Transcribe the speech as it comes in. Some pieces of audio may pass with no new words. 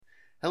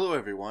Hello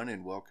everyone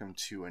and welcome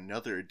to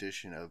another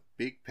edition of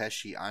Big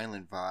Pesci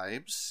Island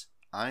Vibes.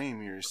 I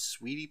am your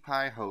sweetie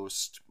pie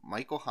host,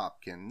 Michael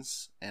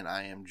Hopkins, and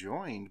I am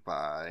joined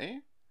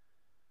by...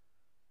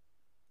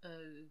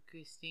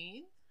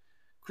 Christine?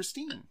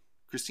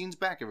 Christine's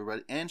back,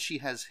 everybody, and she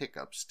has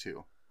hiccups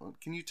too. Well,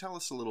 can you tell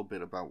us a little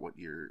bit about what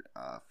you're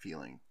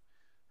feeling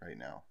right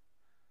now?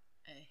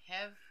 I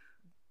have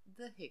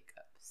the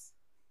hiccups.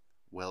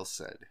 Well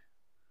said.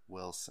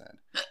 Well said.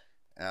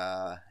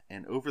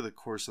 And over the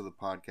course of the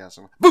podcast,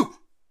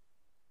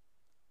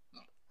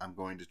 I'm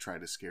going to try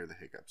to scare the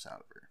hiccups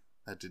out of her.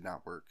 That did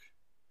not work.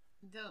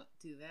 Don't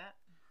do that.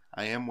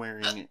 I am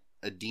wearing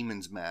a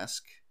demon's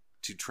mask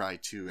to try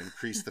to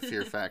increase the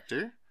fear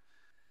factor.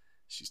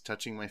 She's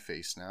touching my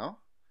face now.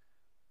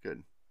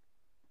 Good.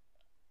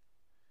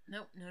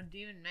 Nope, no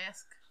Dune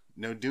Mask.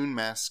 No Dune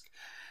Mask.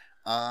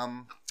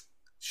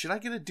 Should I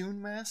get a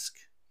Dune Mask?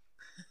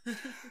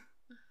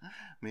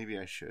 Maybe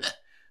I should.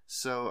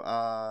 So,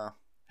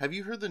 have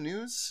you heard the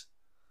news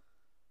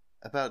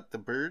about the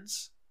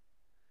birds?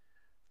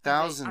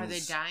 Thousands are they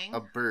dying?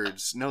 of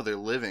birds. No, they're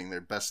living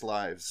their best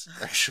lives,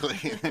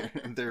 actually.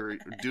 They're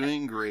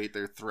doing great.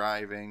 They're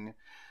thriving.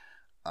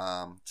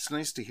 It's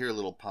nice to hear a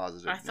little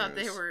positive news. I thought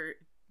they were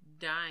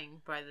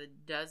dying by the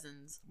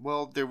dozens.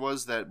 Well, there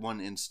was that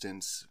one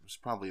instance. It was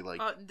probably like...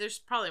 Oh, there's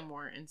probably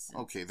more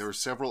instances. Okay, there were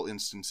several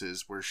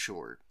instances where,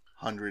 sure,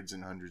 hundreds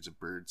and hundreds of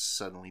birds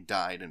suddenly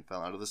died and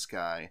fell out of the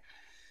sky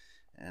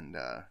and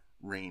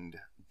rained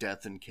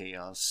death and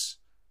chaos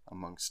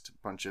amongst a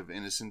bunch of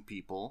innocent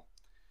people.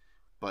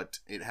 But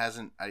it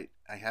hasn't... I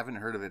haven't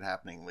heard of it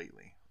happening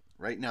lately.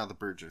 Right now, the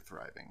birds are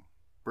thriving.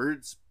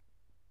 Birds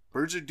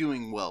are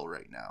doing well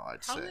right now,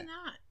 I'd say. Probably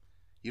not.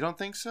 You don't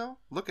think so?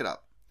 Look it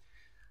up.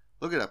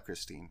 Look it up,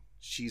 Christine.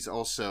 She's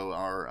also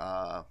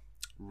our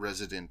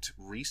resident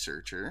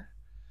researcher.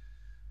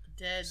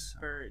 Dead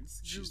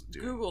birds.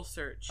 Doing... Google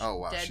search. Oh,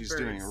 wow. Dead She's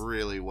birds. doing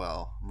really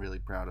well. I'm really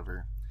proud of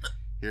her.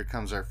 Here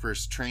comes our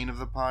first train of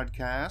the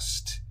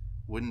podcast.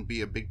 Wouldn't be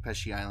a Big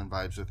Pesci Island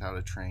Vibes without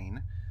a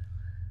train.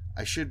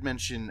 I should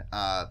mention,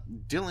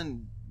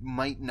 Dylan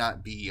might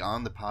not be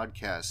on the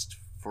podcast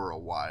for a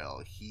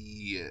while.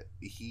 He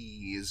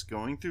is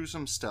going through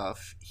some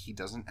stuff. He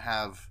doesn't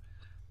have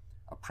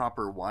a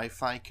proper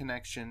Wi-Fi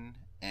connection,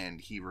 and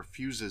he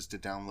refuses to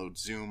download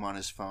Zoom on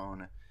his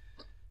phone.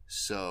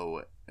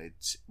 So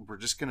we're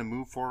just going to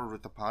move forward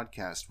with the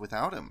podcast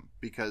without him,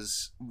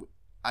 because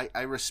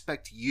I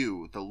respect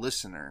you, the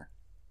listener,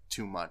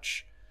 too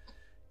much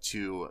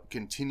to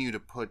continue to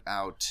put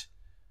out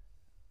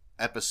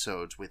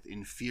episodes with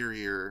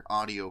inferior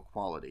audio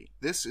quality.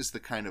 This is the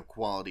kind of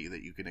quality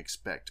that you can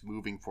expect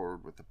moving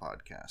forward with the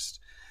podcast.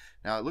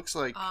 Now, it looks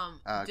like...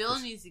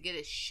 Dylan needs to get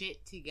his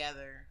shit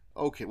together.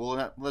 Okay,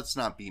 well, let's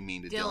not be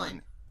mean to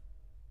Dylan.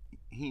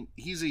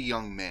 He's a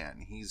young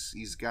man.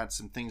 He's got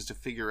some things to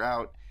figure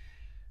out.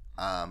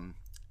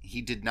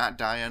 He did not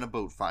die on a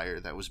boat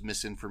fire. That was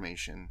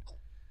misinformation.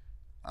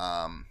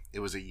 It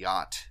was a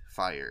yacht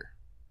fire.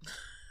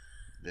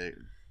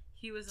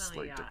 He was on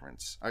slight a yacht.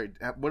 Difference. All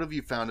right, what have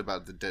you found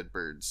about the dead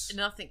birds?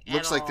 Nothing at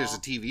Looks all. like there's a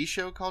TV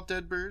show called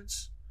Dead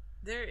Birds.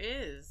 There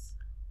is.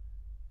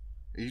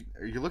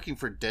 Are you looking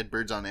for dead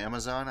birds on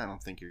Amazon? I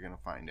don't think you're going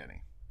to find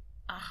any.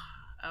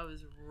 I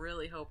was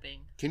really hoping.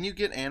 Can you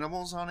get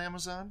animals on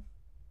Amazon?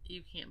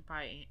 You can't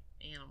buy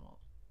animals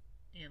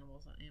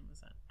on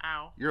Amazon.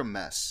 Ow. You're a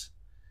mess.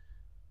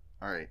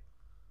 All right.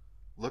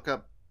 Look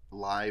up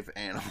live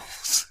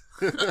animals.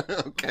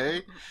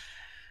 Okay?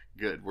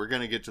 Good. We're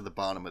going to get to the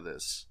bottom of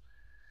this.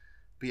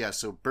 But yeah,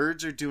 so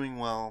birds are doing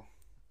well.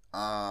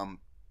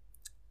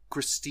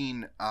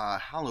 Christine,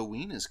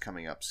 Halloween is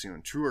coming up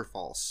soon. True or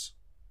false?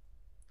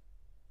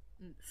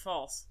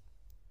 False.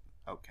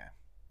 Okay.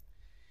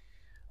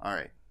 All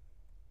right.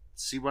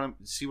 See what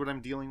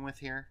I'm dealing with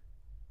here?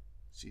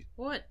 See.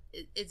 What?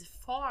 It's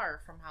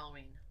far from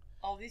Halloween.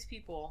 All these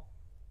people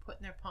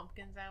putting their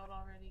pumpkins out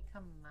already.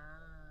 Come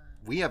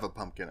on. We have a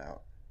pumpkin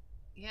out.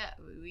 Yeah,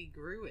 we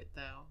grew it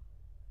though.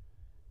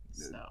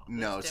 So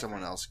no,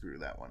 someone else grew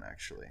that one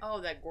actually.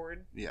 Oh, that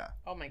gourd? Yeah.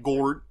 Oh my god.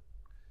 Gourd.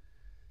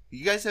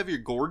 You guys have your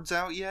gourds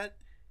out yet?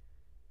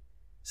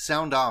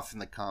 Sound off in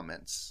the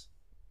comments.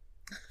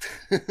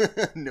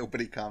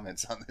 Nobody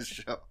comments on this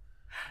show.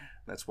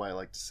 That's why I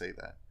like to say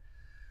that.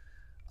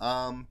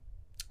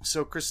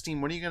 So Christine,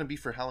 what are you going to be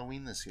for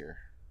Halloween this year?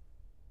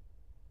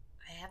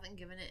 I haven't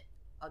given it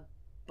a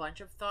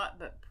bunch of thought,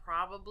 but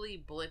probably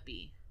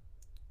Blippi.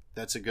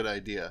 That's a good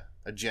idea.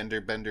 A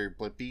gender bender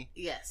Blippi?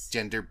 Yes.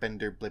 Gender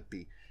bender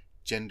Blippi.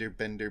 Gender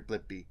bender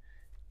Blippi.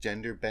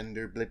 Gender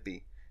bender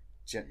Blippi.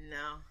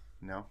 No.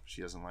 No,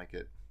 she doesn't like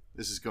it.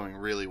 This is going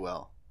really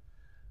well.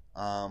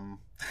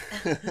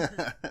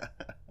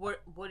 What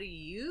are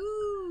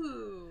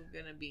you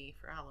gonna be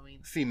for Halloween?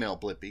 Female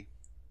Blippi.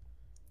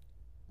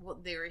 Well,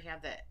 they already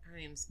have that. Her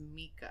name's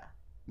Mika.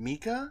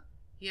 Mika?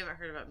 You haven't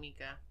heard about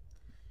Mika.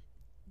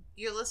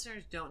 Your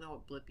listeners don't know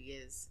what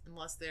Blippi is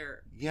unless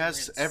they're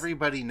Yes, parents.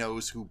 everybody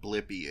knows who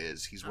Blippi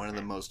is. He's one of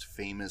the Okay. most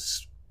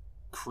famous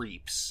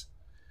creeps.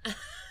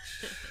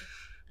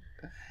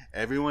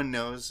 Everyone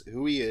knows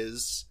who he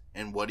is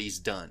and what he's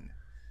done.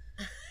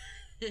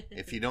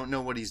 If you don't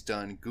know what he's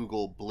done,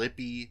 Google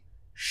Blippi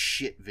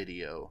shit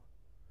video,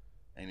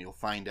 and you'll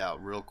find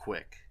out real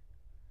quick.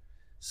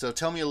 So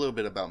tell me a little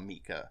bit about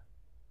Mika.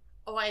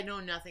 Oh, I know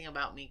nothing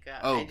about Mika.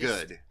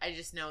 Good. I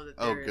just know that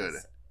there good.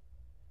 is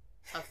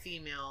a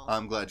female.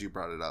 I'm glad you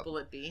brought it up.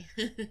 Blippi.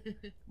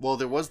 Well,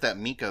 there was that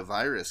Mika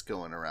virus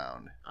going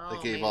around Oh,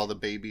 that gave all the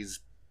babies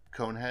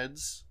cone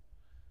heads.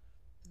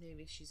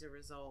 Maybe she's a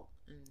result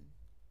and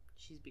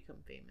she's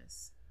become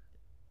famous.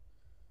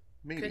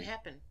 Maybe. Could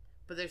happen.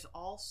 But there's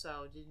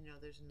also, did you know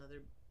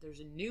there's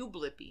a new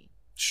Blippi?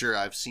 Sure,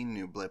 I've seen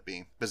new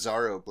Blippi.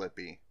 Bizarro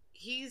Blippi.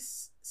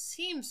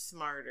 Seems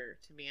smarter,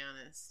 to be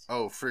honest.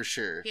 Oh, for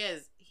sure.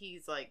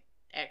 He's like,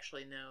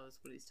 actually knows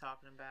what he's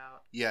talking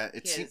about. Yeah,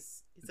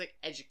 he's like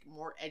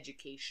more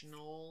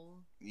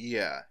educational.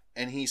 Yeah,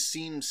 and he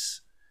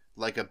seems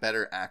like a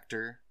better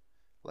actor.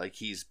 Like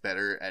he's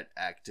better at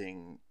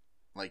acting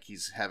like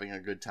he's having a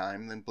good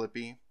time than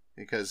Blippi.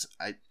 Because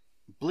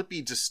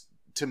Blippi just,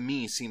 to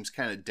me, seems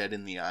kind of dead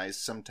in the eyes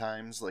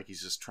sometimes. Like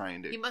he's just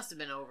trying to... He must have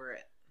been over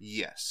it.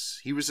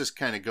 Yes. He was just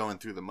kind of going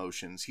through the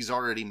motions. He's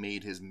already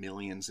made his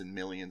millions and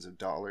millions of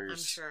dollars.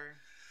 I'm sure.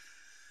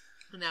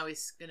 Well, now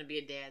he's going to be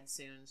a dad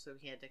soon, so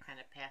he had to kind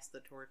of pass the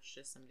torch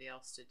to somebody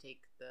else to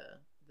take the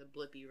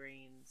Blippi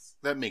reins.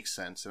 That makes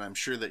sense, and I'm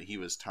sure that he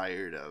was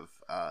tired of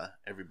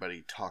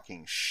everybody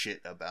talking shit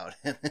about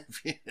him.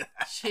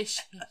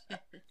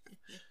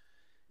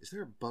 Is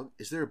there a bug?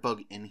 Is there a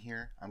bug in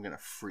here? I'm gonna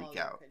freak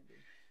out.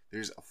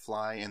 There's a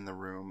fly in the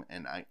room,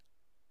 and I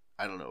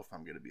don't know if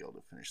I'm gonna be able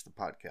to finish the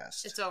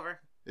podcast. It's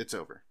over. It's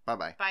over.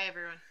 Bye-bye. Bye,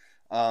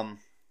 everyone.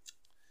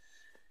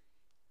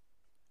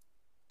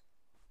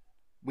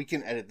 We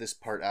can edit this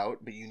part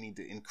out, but you need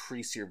to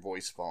increase your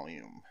voice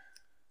volume.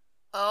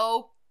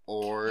 Oh.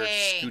 Or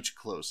scooch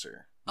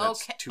closer.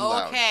 That's too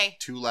loud. Okay.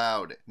 Too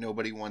loud.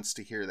 Nobody wants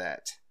to hear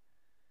that.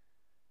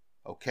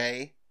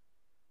 Okay?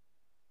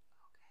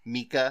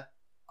 Mika?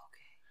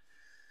 Okay.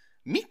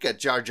 Mika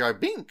Jar Jar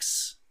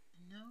Binks.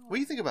 No. What do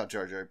you think about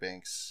Jar Jar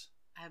Binks?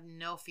 I have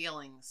no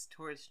feelings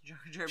towards Jar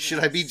Jar Binks. Should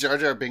I be Jar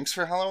Jar Binks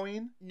for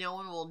Halloween? No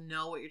one will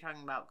know what you're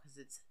talking about because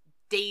it's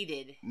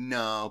dated.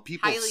 No,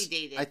 people... Highly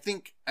dated.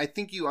 I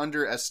think you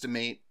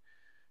underestimate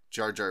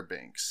Jar Jar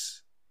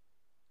Binks.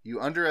 You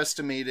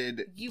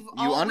underestimated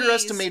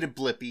underestimated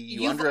Blippi.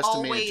 You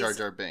underestimated Jar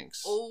Jar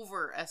Binks.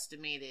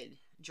 Overestimated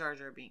Jar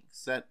Jar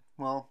Binks.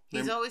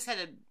 He's always had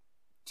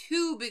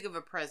too big of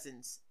a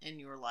presence in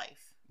your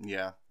life.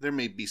 Yeah, there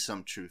may be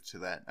some truth to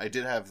that. I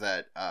did have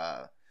that.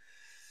 I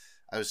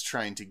was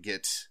trying to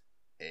get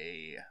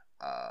a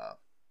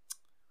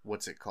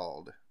what's it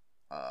called?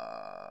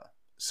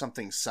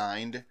 Something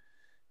signed.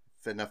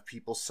 If enough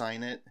people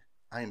sign it.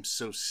 I am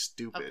so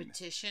stupid. A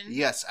petition?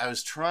 Yes, I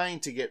was trying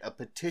to get a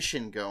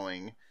petition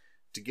going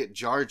to get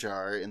Jar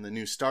Jar in the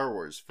new Star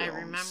Wars films. I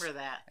remember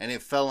that. And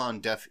it fell on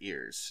deaf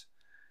ears.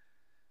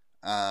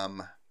 I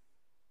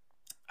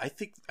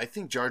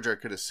think Jar Jar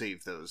could have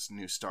saved those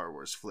new Star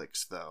Wars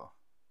flicks, though.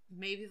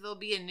 Maybe there'll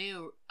be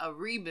a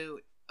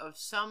reboot of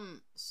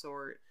some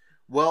sort.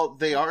 Well,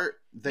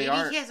 Maybe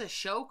he has a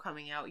show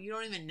coming out. You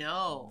don't even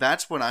know.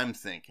 That's what I'm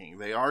thinking.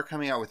 They are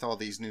coming out with all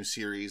these new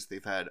series.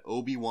 They've had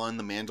Obi-Wan,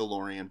 The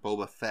Mandalorian,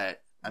 Boba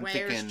Fett. Where's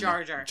thinking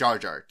Jar Jar? Jar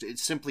Jar.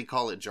 Simply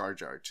call it Jar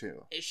Jar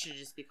 2. It should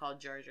just be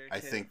called Jar Jar 2. I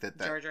think that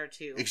Jar Jar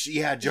 2.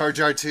 Yeah, Jar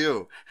Jar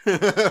 2.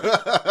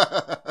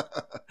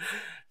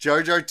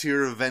 Jar Jar 2,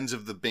 Revenge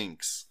of the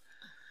Binks.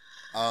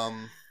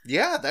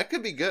 Yeah, that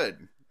could be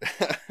good.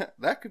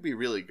 That could be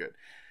really good.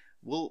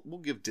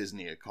 We'll give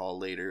Disney a call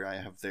later. I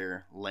have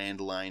their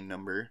landline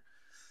number.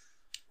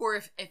 Or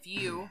if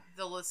you,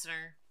 the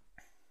listener,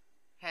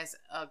 has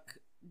a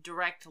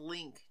direct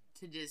link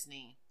to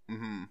Disney,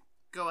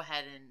 go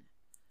ahead and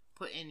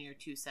put in your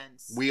 2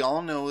 cents. We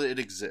all know it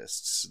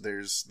exists.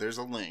 There's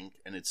a link,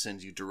 and it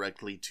sends you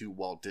directly to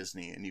Walt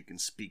Disney, and you can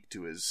speak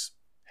to his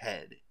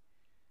head.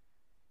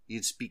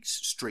 You'd speak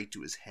straight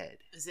to his head.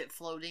 Is it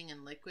floating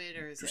in liquid,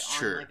 or is it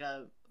Sure. on like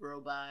a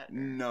robot? Or...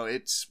 No,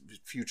 it's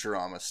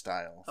Futurama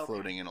style, Okay.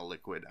 floating in a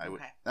liquid.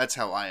 Okay. That's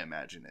how I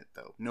imagine it,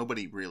 though.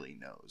 Nobody really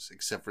knows,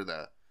 except for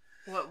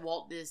What,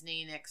 Walt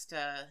Disney next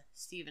to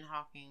Stephen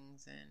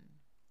Hawking's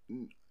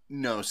and...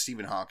 No,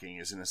 Stephen Hawking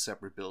is in a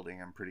separate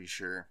building, I'm pretty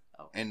sure.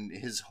 Okay. And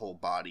his whole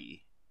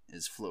body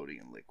is floating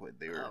in liquid.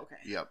 Okay.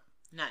 Yep.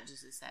 Not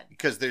just his head.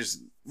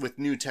 Because with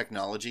new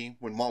technology,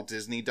 when Walt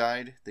Disney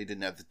died, they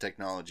didn't have the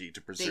technology to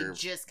preserve.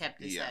 They just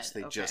kept his head. Yes,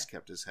 they just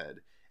kept his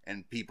head.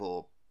 And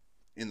people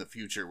in the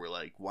future were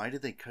like, why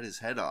did they cut his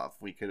head off?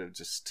 We could have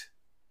just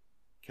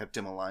kept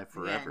him alive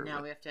forever. Yeah,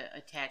 now we have to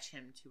attach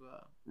him to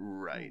a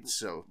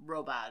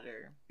robot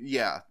or...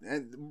 Yeah,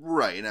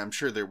 right. And I'm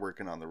sure they're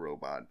working on the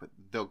robot, but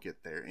they'll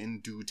get there in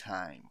due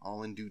time.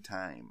 All in due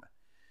time.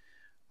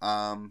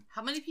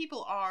 How many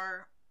people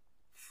are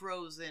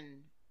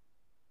frozen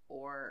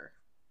or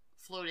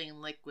floating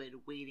in liquid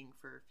waiting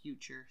for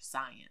future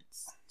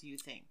science, do you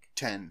think?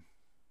 10.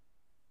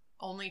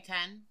 Only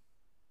 10?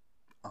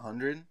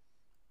 100?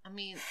 I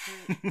mean,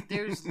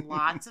 there's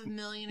lots of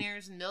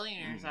millionaires and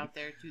millionaires out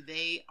there.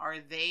 Are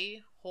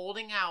they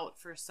holding out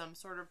for some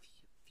sort of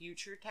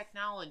future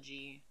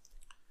technology?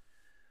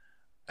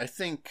 I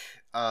think,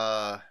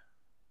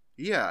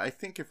 yeah, I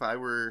think if I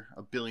were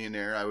a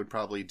billionaire, I would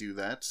probably do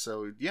that.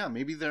 So, yeah,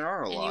 maybe there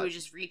are a lot. And you would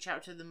just reach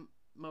out to the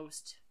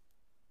most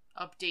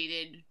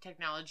updated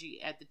technology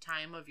at the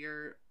time of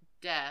your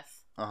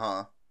death.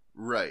 Uh-huh.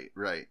 Right.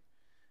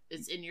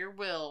 It's in your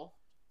will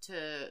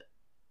to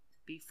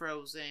be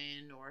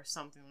frozen or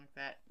something like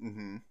that.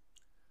 Mm-hmm.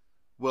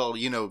 Well,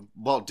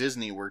 Walt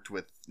Disney worked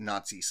with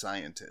Nazi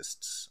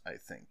scientists, I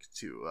think,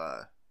 to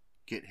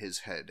get his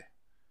head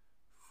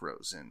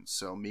frozen.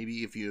 So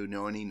maybe if you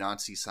know any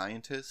Nazi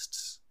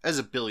scientists, as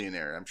a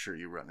billionaire, I'm sure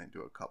you run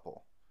into a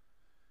couple.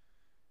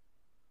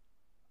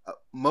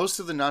 Most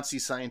of the Nazi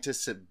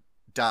scientists have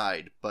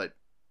died, but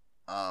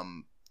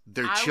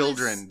their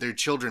children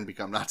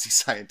become Nazi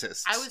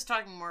scientists. I was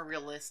talking more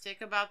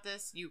realistic about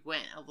this. You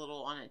went a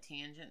little on a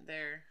tangent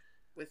there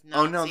with Nazis.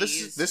 Oh no,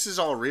 this is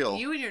all real.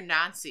 You and your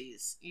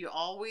Nazis, you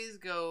always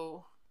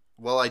go.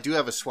 Well, I do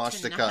have a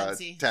swastika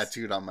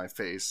tattooed on my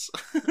face.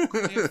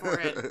 On your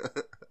forehead.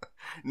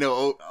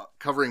 No,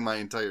 covering my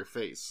entire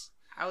face.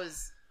 I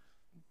was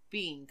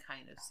being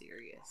kind of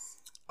serious.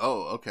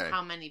 Oh, okay.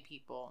 How many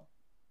people?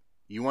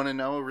 You want to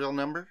know a real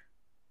number?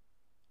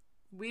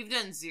 We've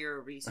done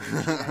zero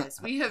research, guys.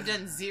 We have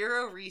done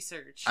zero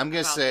research. I'm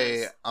going to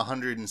say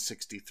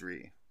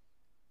 163.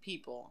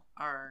 People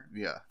are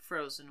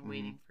frozen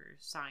waiting for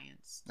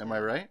science. Am I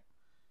right?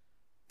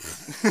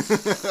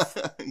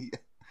 Yeah.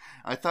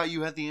 I thought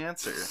you had the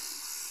answer.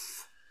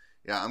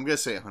 Yeah, I'm going to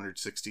say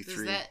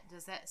 163.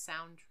 Does that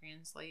sound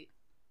translate?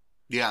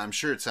 Yeah, I'm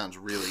sure it sounds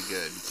really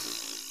good.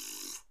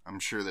 I'm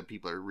sure that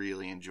people are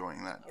really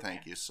enjoying that. Okay.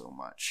 Thank you so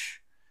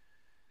much.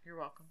 You're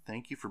welcome.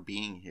 Thank you for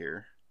being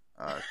here,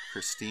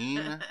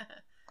 Christine.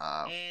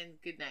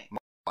 And good night. My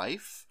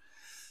wife.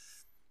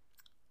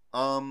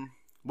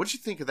 What'd you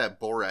think of that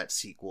Borat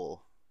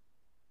sequel?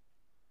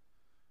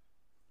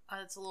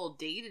 It's a little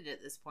dated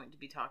at this point to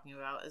be talking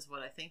about, is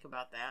what I think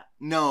about that.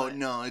 No,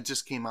 it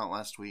just came out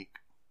last week.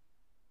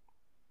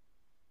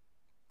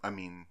 I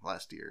mean,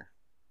 last year.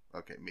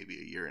 Okay, maybe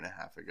a year and a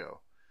half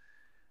ago.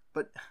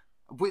 But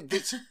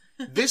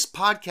this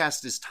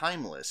podcast is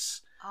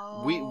timeless.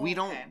 Oh, we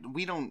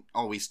don't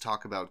always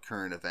talk about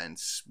current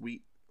events.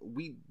 We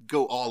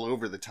go all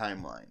over the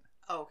timeline.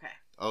 Oh, okay.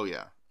 Oh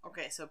yeah.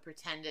 Okay, so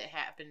pretend it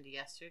happened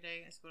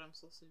yesterday is what I'm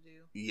supposed to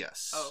do?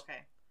 Yes. Oh,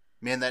 okay.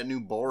 Man, that new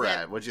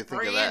Borat. What'd you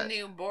think of that? Brand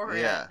new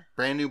Borat. Yeah,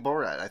 brand new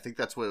Borat. I think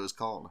that's what it was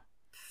called.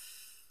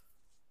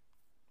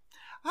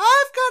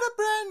 I've got a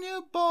brand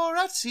new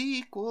Borat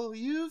sequel.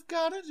 You've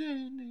got a...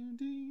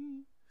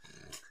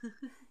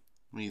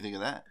 What do you think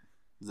of that?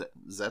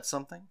 Is that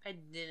something? I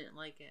didn't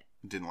like it.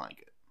 Didn't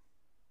like it.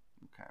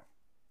 Okay.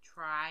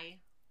 Try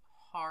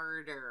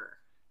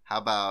harder. How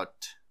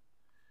about...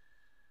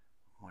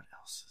 What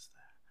else is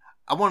there?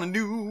 I want a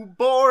new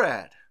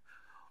Borat.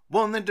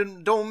 One that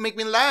don't make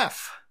me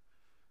laugh.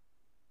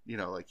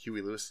 Like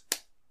Huey Lewis.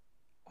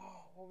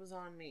 Oh, what was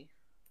on me?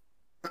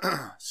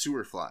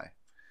 Sewer fly.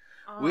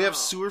 Oh. We have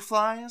sewer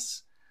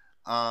flies.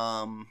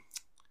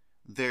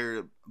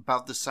 They're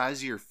about the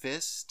size of your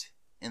fist,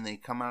 and they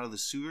come out of the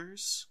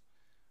sewers.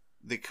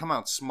 They come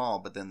out small,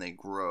 but then they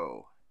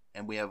grow.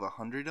 And we have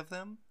 100 of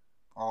them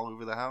all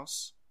over the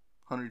house.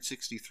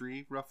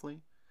 163,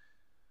 roughly.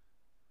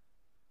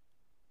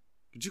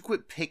 Could you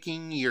quit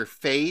picking your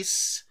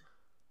face?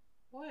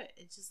 What?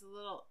 It's just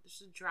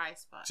a dry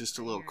spot. Just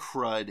a little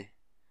crud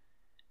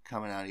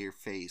coming out of your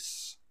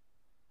face.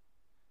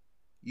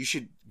 You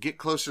should get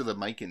closer to the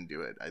mic and do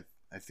it.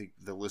 I think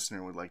the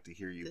listener would like to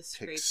hear you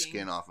pick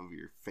skin off of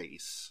your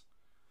face.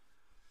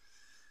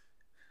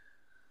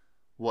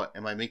 What?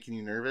 Am I making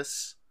you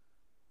nervous?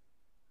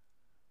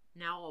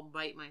 Now I'll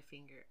bite my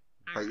finger.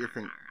 Bite your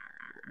finger?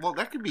 Well,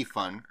 that could be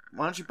fun.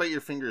 Why don't you bite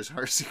your finger as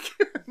hard as you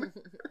can?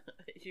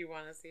 You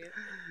want to see it?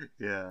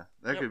 Yeah,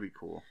 that could be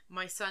cool.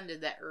 My son did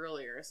that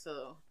earlier,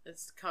 so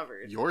it's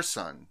covered. Your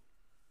son?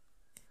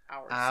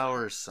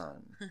 Our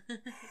son.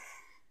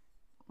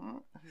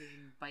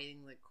 He's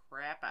biting the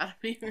crap out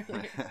of me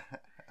earlier.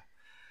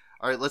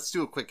 All right, let's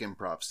do a quick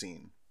improv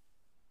scene.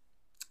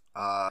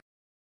 All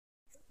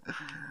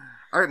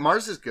right,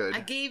 Mars is good.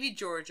 I gave you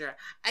Georgia.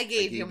 I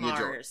gave you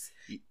Mars.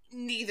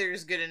 Neither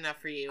is good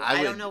enough for you.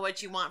 I don't know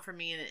what you want from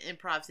me in an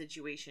improv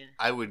situation.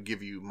 I would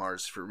give you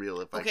Mars for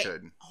real if I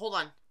could. Hold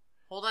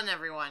on,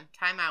 everyone.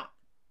 Time out.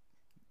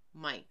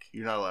 Mike.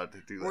 You're not allowed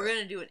to do that. We're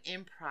going to do an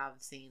improv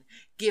scene.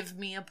 Give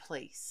me a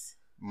place.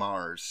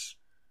 Mars.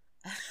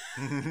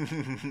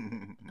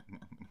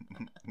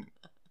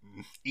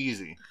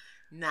 Easy.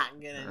 Not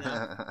good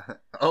enough.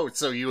 Oh,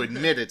 so you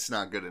admit it's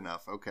not good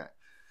enough. Okay.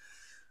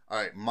 All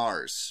right,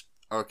 Mars.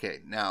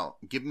 Okay, now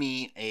give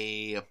me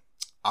a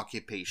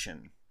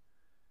occupation.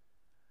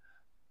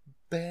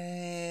 Banker?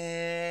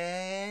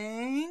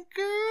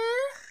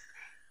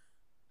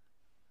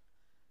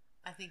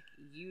 I think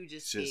you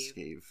just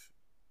gave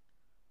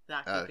the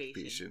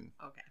occupation.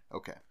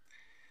 Okay.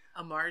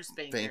 A Mars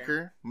banker.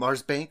 Banker?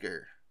 Mars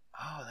banker.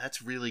 Oh,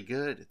 that's really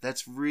good.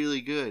 That's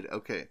really good.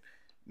 Okay.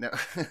 Now,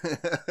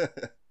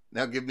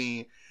 now give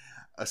me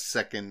a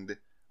second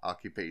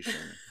occupation.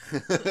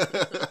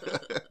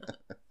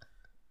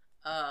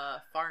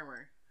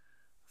 Farmer.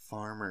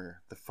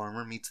 Farmer. The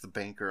farmer meets the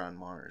banker on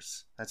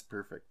Mars. That's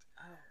perfect.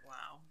 Oh,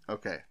 wow.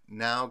 Okay.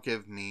 Now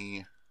give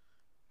me...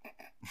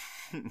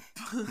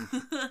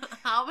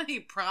 How many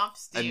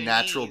prompts do you need? A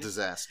natural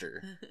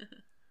disaster.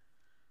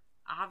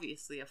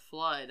 Obviously a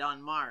flood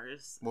on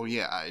Mars. Well,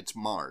 yeah, it's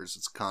Mars.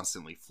 It's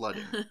constantly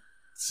flooding.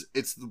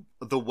 It's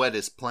the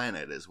wettest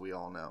planet, as we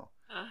all know.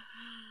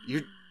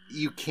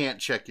 You can't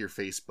check your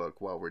Facebook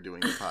while we're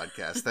doing the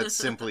podcast. That's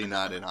simply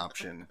not an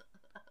option.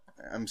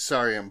 I'm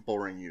sorry I'm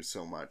boring you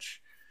so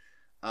much.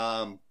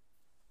 All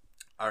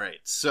right,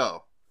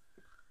 so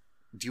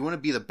do you want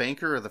to be the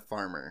banker or the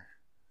farmer?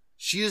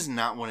 She does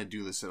not want to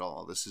do this at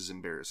all. This is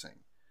embarrassing.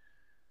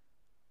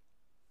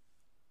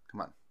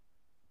 Come on.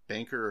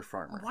 Banker or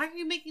farmer? Why are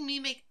you making me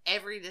make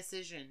every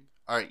decision?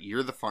 All right,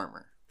 you're the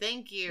farmer.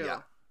 Thank you.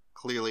 Yeah,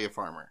 clearly a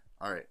farmer.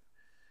 All right.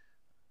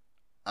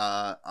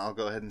 I'll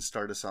go ahead and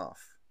start us off.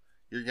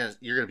 You're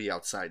gonna be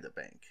outside the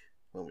bank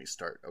when we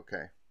start,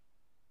 okay?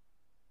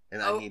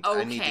 And I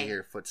need to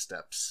hear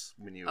footsteps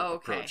when you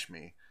approach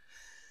me.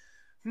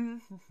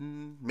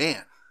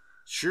 Man,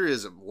 sure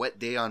is a wet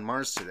day on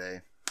Mars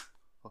today.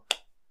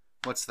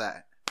 What's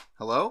that?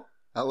 Hello?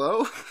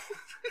 Hello?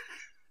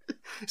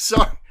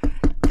 Sorry.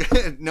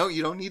 No,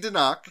 you don't need to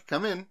knock.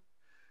 Come in.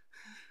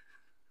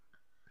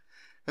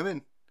 Come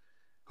in.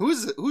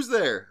 Who's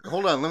there?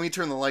 Hold on, let me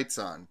turn the lights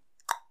on.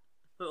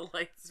 The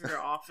lights are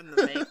off in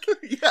the bank.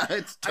 Yeah,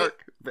 it's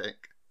dark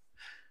bank.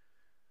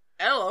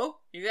 Hello?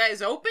 You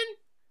guys open?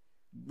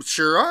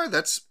 Sure are.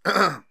 That's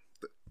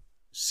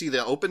see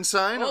the open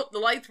sign? Well, the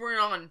lights weren't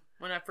on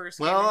when I first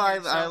came Well,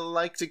 in here, I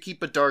like to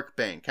keep a dark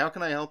bank. How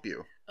can I help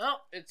you?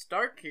 Oh, it's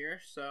dark here,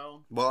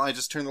 so... Well, I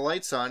just turned the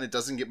lights on. It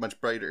doesn't get much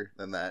brighter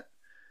than that.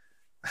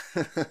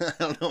 I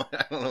don't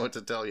know what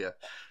to tell you.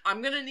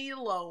 I'm gonna need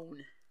a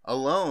loan. A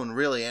loan,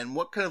 really? And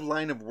what kind of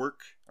line of work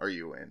are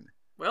you in?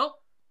 Well,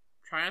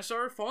 trying to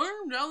start a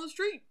farm down the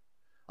street.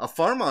 A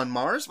farm on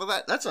Mars?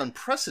 Well, that's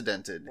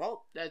unprecedented.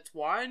 Well, that's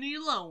why I need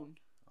a loan.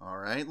 All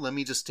right, let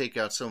me just take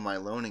out some of my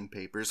loaning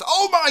papers.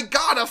 Oh my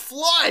God, a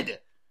flood!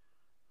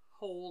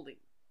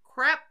 Holy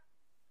crap.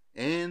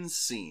 And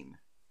scene.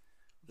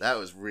 That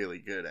was really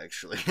good,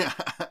 actually.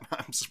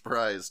 I'm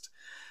surprised.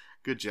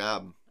 Good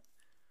job.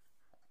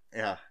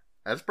 Yeah,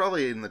 that's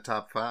probably in the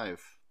top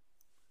 5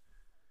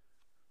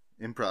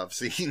 improv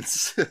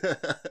scenes.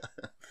 That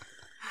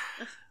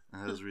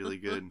was really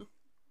good.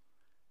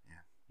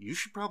 Yeah. You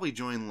should probably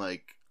join,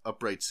 like,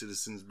 Upright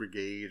Citizens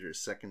Brigade or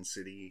Second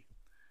City.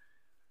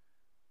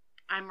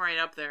 I'm right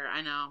up there,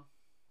 I know.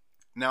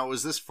 Now,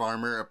 was this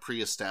farmer a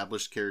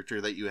pre-established character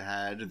that you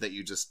had that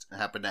you just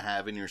happened to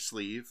have in your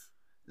sleeve?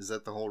 Is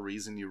that the whole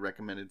reason you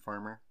recommended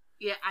farmer?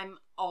 Yeah, I'm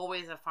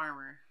always a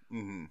farmer.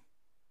 Mm-hmm.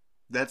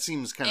 That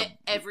seems kind of...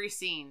 Every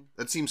scene.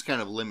 That seems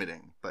kind of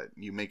limiting, but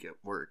you make it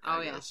work,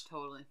 I guess. Yeah,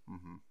 totally.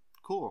 Mm-hmm.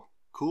 Cool.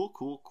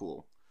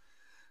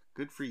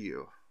 Good for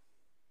you.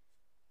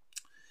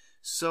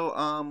 So,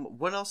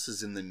 what else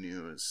is in the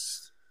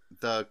news?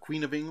 The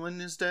Queen of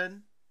England is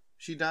dead?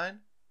 She died?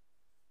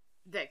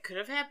 That could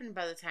have happened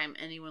by the time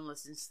anyone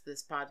listens to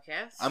this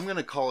podcast. I'm going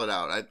to call it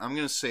out. I'm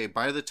going to say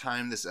by the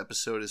time this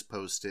episode is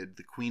posted,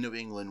 the Queen of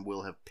England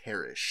will have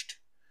perished.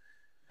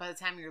 By the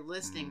time you're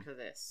listening to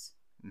this.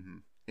 Mm-hmm.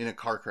 In a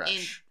car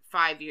crash.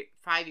 In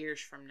 5 years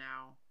from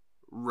now.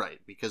 Right,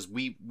 because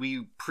we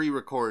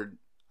pre-record...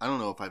 I don't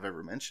know if I've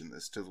ever mentioned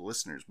this to the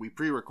listeners. We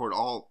pre-record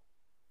all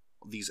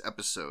these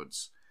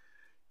episodes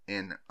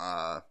in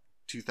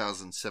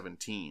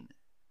 2017.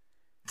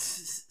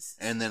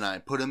 And then I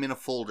put them in a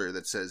folder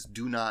that says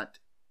do not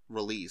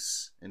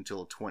release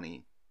until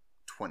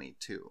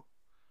 2022.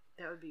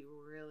 That would be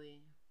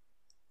really,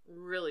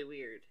 really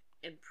weird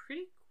and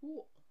pretty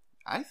cool.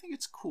 I think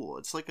it's cool.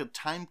 It's like a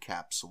time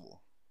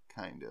capsule,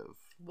 kind of.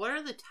 What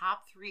are the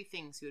top 3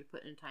 things you would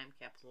put in a time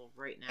capsule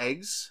right now?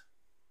 Eggs?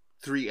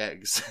 3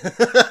 eggs.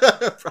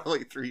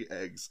 Probably 3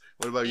 eggs.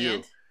 What about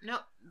you? No,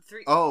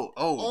 3. Oh.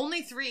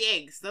 Only 3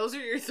 eggs. Those are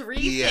your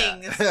 3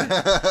 things.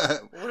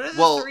 What are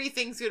the 3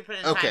 things you would put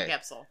in a time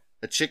capsule?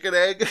 A chicken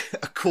egg,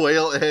 a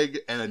quail egg,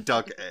 and a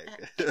duck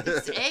egg.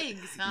 It's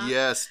eggs, huh?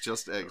 Yes,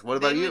 just eggs. What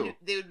about you?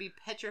 They would be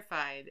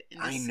petrified.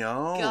 And I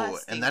know.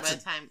 And that's by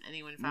the time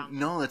anyone found them.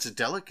 No, that's a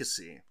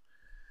delicacy.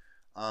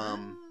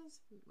 Okay.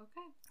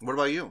 What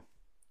about you?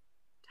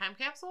 Time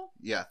capsule?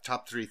 Yeah,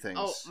 top 3 things.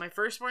 Oh, my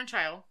firstborn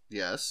child.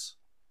 Yes.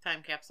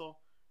 Time capsule.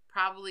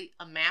 Probably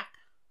a map.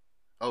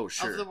 Oh,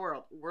 sure. Of the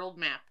world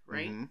map,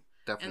 right? Mm-hmm,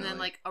 definitely. And then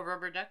like a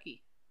rubber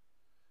ducky.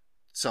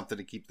 Something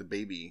to keep the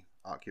baby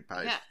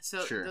occupied. Yeah,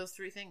 so sure. Those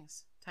 3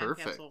 things. Time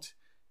Perfect. Capsule.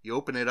 You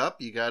open it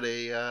up, you got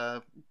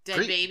a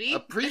dead baby, a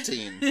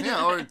preteen,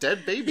 yeah, or a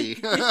dead baby,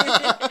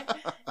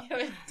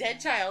 a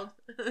dead child,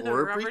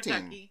 or a rubber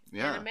preteen, ducky,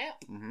 yeah. and a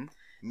map. Mm-hmm.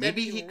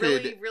 Maybe he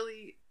really, could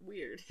really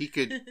weird. He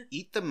could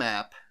eat the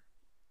map.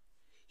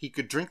 He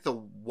could drink the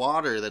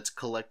water that's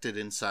collected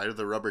inside of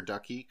the rubber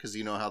ducky, because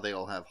you know how they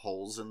all have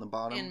holes in the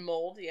bottom? In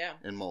mold, yeah.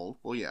 In mold.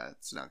 Well, yeah,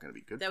 it's not going to be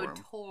good for him. That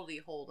would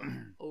totally hold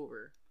him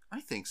over. I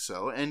think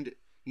so. And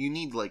you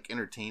need, like,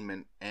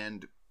 entertainment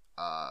and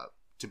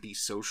to be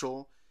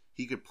social.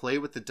 He could play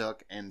with the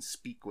duck and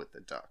speak with the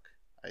duck,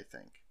 I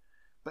think.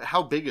 But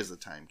how big is the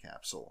time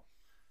capsule?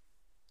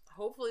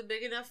 Hopefully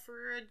big enough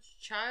for a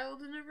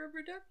child and a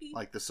rubber ducky.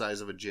 Like the size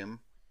of a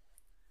gym?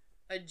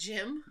 A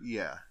gym?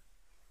 Yeah.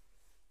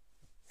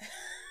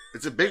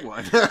 It's a big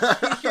one.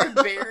 You're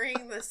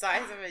burying the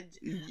size of a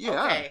gym?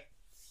 Yeah. Okay,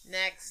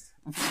 next.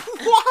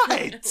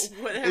 What?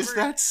 Whatever. Is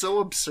that so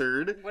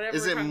absurd? Whatever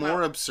Is it we're talking more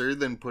about. absurd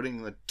than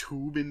putting a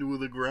tube into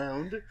the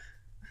ground?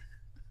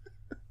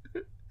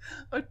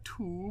 A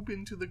tube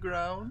into the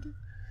ground?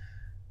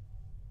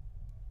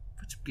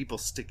 Bunch of people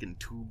sticking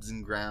tubes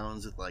in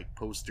grounds with like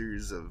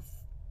posters of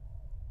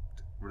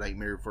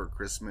Nightmare Before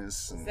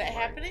Christmas. Is that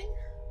happening?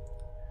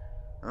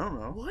 I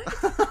don't know.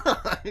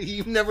 What?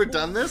 You've never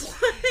done this?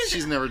 What?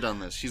 She's never done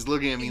this. She's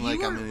looking at me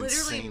like I'm an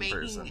literally insane making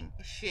person.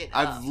 Shit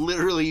up. I've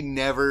literally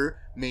never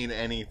made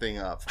anything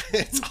up.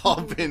 It's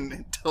all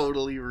been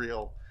totally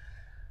real.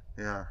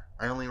 Yeah.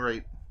 I only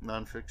write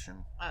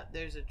nonfiction.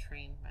 There's a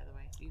train, by the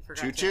way. You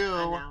forgot Choo-choo.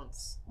 to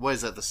announce. What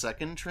is that, the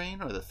second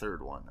train or the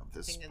third one of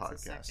this I think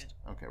it's the podcast? second.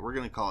 Okay, we're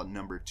going to call it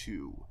number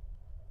 2.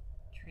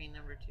 Train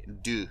number 2.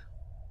 Deux.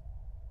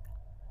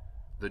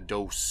 The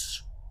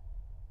dose.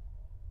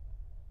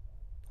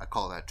 I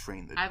call that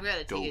train the I've got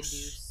to take a dose.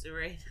 deuce,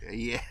 right?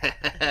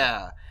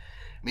 Yeah.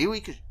 Maybe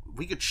we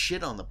could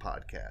shit on the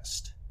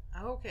podcast.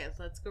 Okay,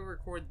 let's go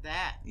record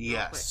that. real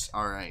Yes.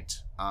 All right.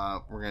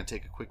 We're going to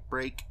take a quick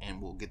break and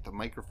we'll get the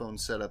microphone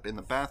set up in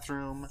the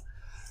bathroom.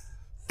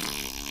 quick.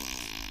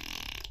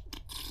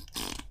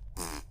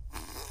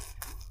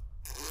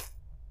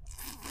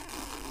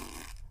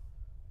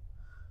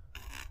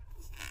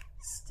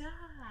 Stop.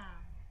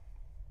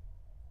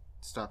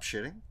 Stop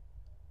shitting.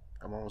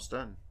 I'm almost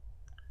done.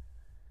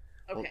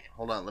 Okay,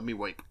 Hold on. Let me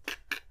wipe.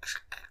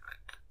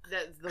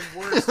 that's the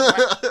worst.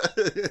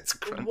 Wipe. It's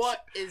crunchy.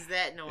 What is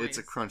that noise? It's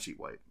a crunchy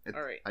wipe.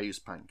 All right. I use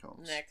pine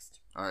cones. Next.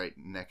 All right,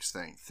 next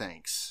thing.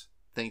 Thanks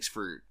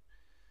for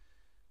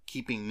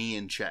keeping me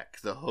in check,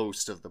 the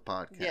host of the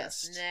podcast.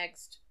 Yes,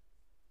 next.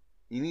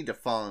 You need to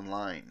fall in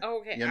line.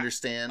 Okay. You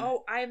understand?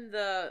 I'm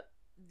the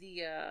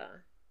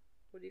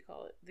what do you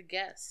call it? The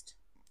guest.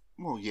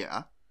 Well,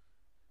 yeah.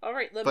 All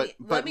right, let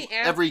But me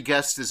act. every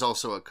guest is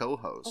also a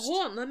co-host.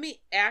 Hold on, let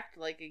me act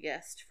like a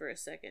guest for a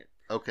second.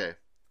 Okay.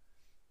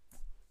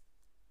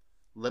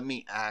 Let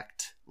me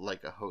act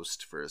like a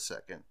host for a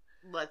second.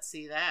 Let's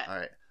see that. All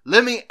right.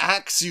 Let me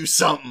ask you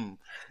something.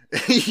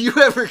 You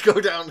ever go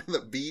down to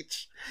the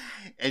beach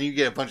and you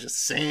get a bunch of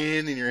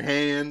sand in your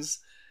hands?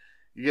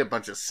 You get a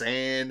bunch of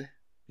sand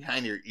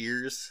behind your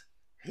ears?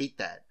 Hate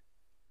that.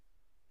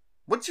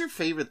 What's your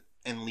favorite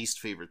and least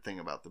favorite thing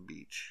about the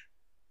beach?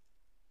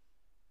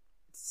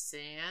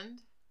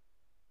 Sand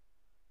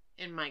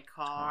in my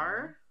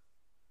car.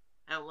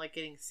 I don't like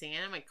getting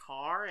sand in my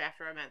car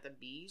after I'm at the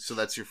beach. So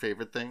that's your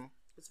favorite thing?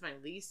 It's my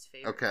least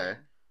favorite. Okay. thing.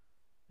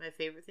 My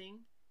favorite thing?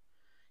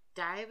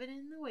 Diving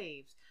in the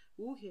waves.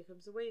 Ooh, here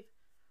comes the wave.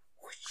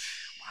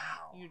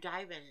 Wow. You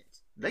dive in it.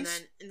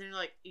 Nice. And then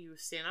like you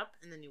stand up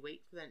and then you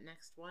wait for that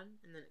next one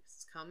and then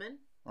it's coming.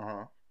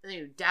 Uh-huh. And then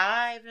you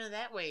dive into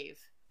that wave.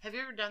 Have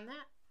you ever done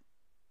that?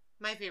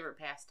 My favorite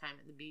pastime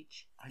at the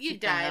beach. You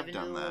think I have dive into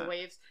the done little that.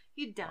 waves.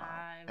 You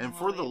dive. And in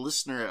for the waves.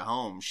 listener at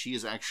home, she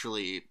is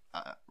actually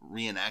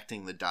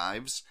reenacting the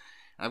dives.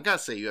 And I've got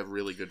to say, you have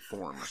really good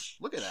form.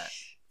 Look at that.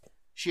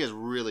 She has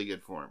really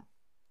good form.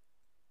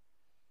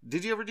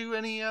 Did you ever do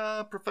any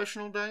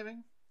professional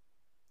diving?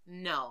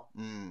 No.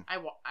 Mm.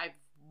 I've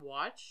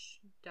watched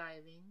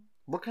diving.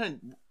 What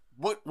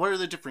are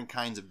the different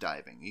kinds of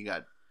diving? You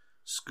got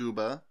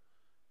scuba.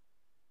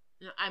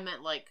 No, I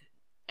meant like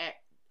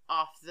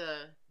off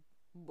the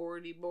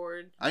boardy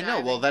board. I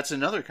know. Well, that's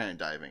another kind of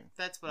diving.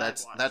 That's what I've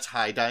watched. That's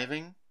high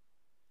diving.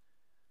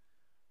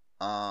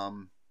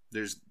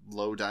 There's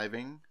low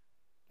diving.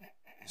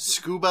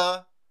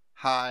 Scuba,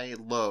 high,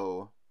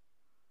 low.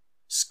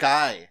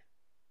 Sky.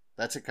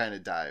 That's a kind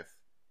of dive.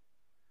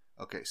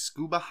 Okay,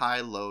 scuba,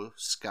 high, low,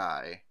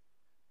 sky.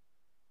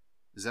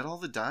 Is that all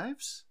the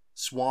dives?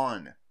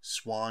 Swan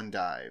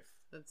dive.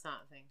 That's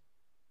not a thing.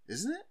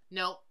 Isn't it?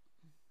 Nope.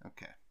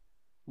 Okay.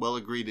 Well,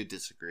 agree to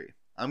disagree.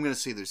 I'm going to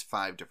say there's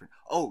 5 different...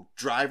 Oh,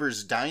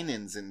 drivers,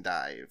 dine-ins, and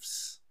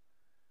dives.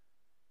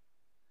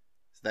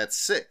 That's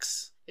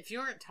 6. If you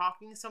weren't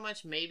talking so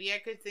much, maybe I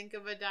could think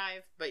of a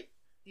dive, but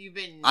you've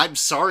been... I'm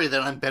sorry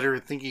that I'm better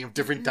at thinking of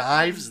different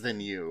dives than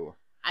you.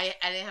 I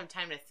didn't have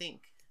time to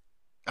think.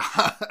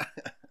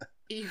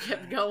 You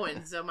kept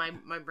going, so my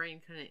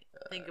brain couldn't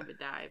think of a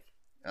dive.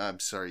 I'm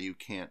sorry, you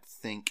can't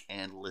think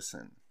and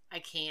listen. I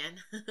can.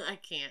 I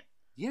can't.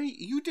 Yeah,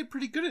 you did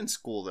pretty good in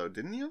school, though,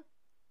 didn't you?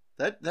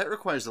 That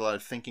requires a lot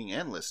of thinking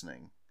and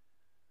listening.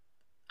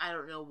 I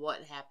don't know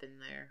what happened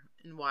there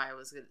and why I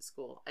was good at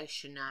school. I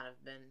should not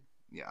have been.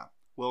 Yeah.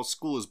 Well,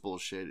 school is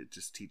bullshit. It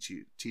just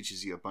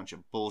teaches you a bunch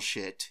of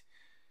bullshit.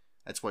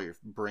 That's why your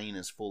brain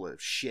is full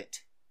of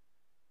shit.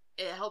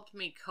 It helped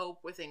me cope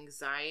with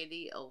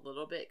anxiety a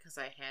little bit because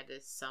I had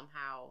to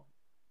somehow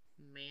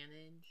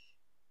manage.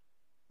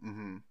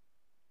 Mm-hmm.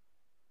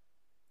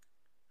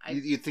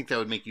 You'd think that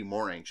would make you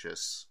more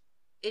anxious.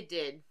 It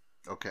did.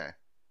 Okay.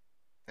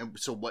 And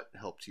so what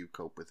helped you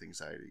cope with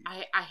anxiety?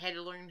 I had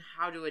to learn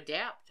how to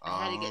adapt.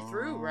 I had to get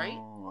through, right?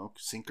 Oh,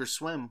 sink or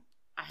swim.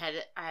 I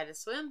had to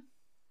swim.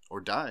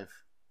 Or dive.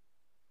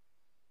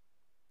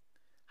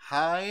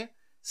 High,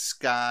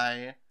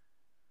 sky,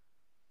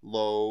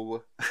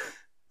 low,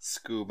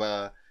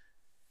 scuba,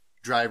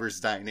 driver's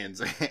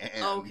dine-ins. Okay.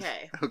 There's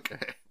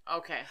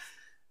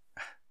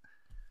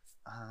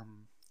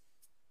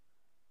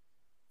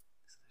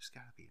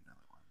gotta be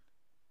another one.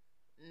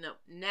 No.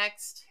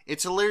 Next.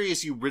 It's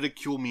hilarious you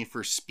ridicule me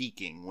for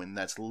speaking when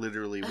that's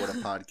literally what a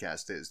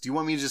podcast is. Do you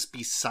want me to just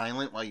be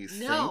silent while you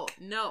think?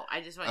 No. I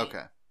just want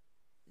Okay.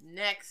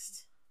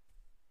 Next.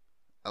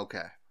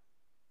 Okay.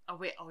 Oh,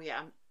 wait. Oh, yeah.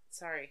 I'm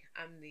sorry.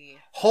 I'm the...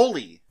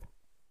 Holy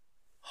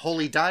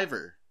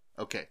diver.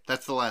 Okay,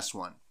 that's the last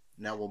one.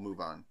 Now we'll move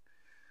on.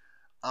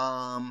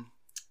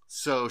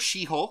 So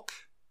She-Hulk,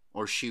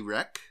 or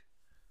She-Wreck,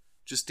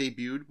 just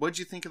debuted. What'd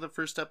you think of the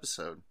first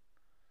episode?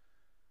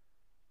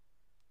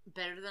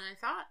 Better than I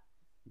thought.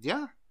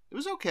 Yeah, it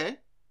was okay.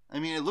 I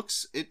mean, it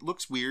looks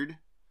weird.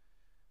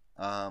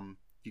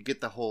 You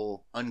get the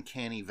whole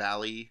uncanny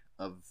valley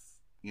of,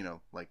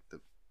 like the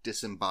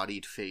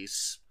disembodied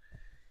face.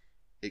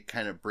 It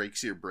kind of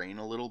breaks your brain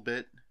a little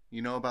bit.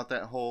 You know about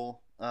that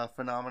whole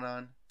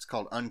phenomenon? It's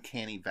called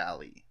uncanny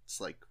valley. It's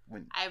like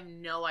when... I have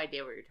no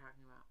idea what you're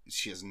talking about.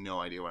 She has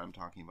no idea what I'm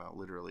talking about,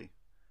 literally.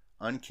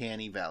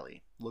 Uncanny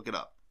valley. Look it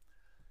up.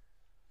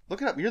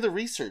 You're the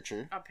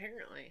researcher.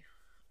 Apparently.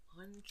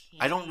 Uncanny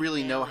I don't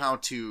really know valley. how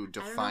to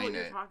define I don't know what it.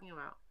 you're talking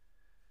about.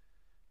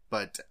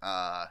 But,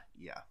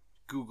 yeah.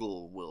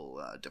 Google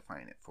will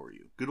define it for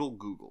you. Good old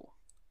Google.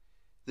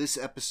 This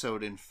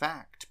episode, in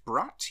fact,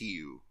 brought to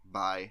you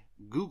by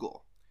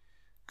Google.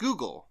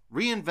 Google,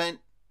 reinvent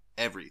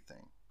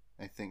everything.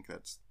 I think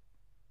that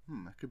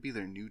could be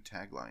their new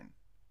tagline.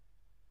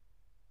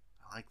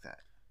 I like that.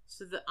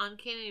 So the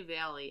uncanny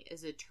valley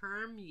is a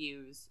term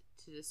used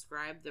to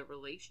describe the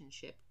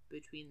relationship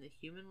between the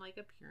human-like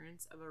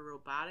appearance of a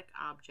robotic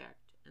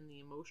object and the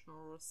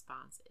emotional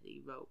response it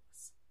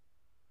evokes.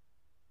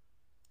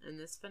 In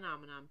this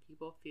phenomenon,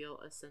 people feel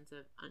a sense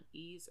of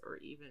unease or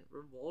even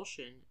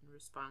revulsion in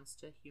response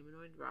to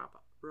humanoid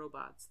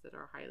robots that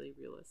are highly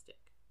realistic.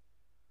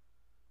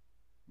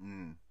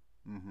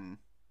 Mm-hmm.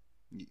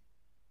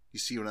 You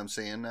see what I'm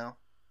saying now?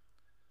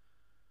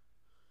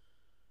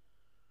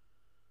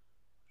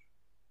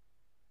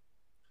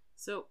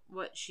 So,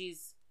 what,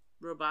 she's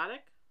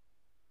robotic?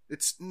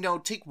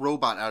 Take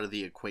robot out of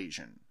the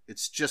equation.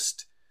 It's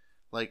just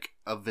like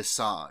a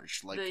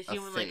visage, like the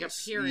human-like a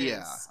face.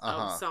 appearance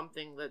of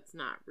something that's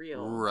not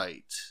real.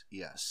 Right,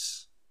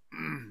 yes.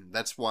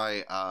 That's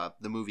why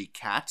the movie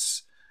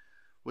Cats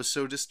was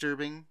so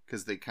disturbing,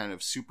 because they kind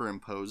of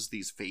superimposed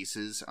these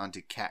faces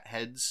onto cat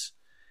heads,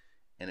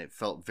 and it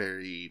felt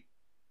very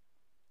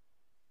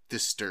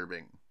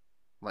disturbing.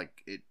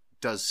 Like it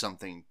does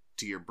something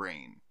to your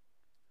brain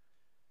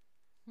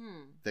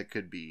that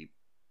could be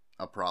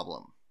a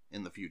problem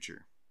in the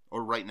future.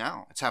 Or right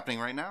now. It's happening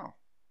right now.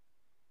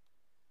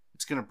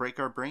 It's going to break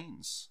our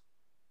brains.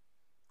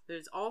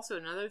 There's also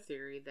another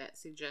theory that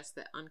suggests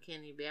that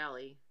uncanny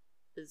valley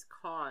is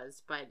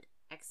caused by an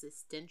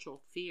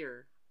existential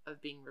fear of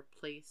being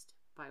replaced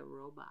by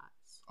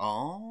robots.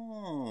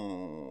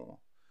 Oh.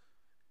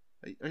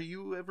 Are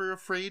you ever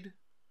afraid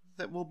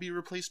that we'll be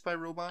replaced by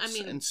robots? I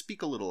mean... And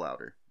speak a little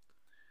louder.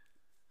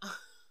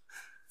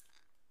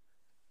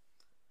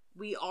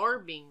 We are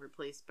being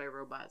replaced by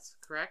robots,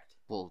 correct?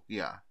 Well,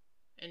 yeah.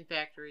 In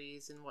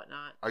factories and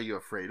whatnot. Are you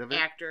afraid of it?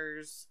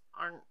 Actors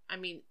aren't... I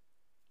mean,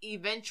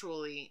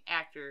 eventually,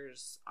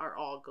 actors are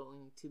all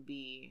going to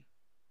be...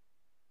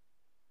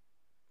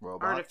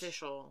 robots?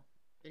 Artificial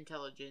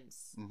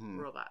intelligence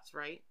robots,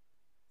 right?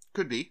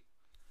 Could be.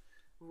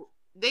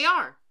 They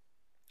are.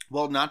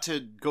 Well, not to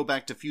go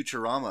back to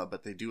Futurama,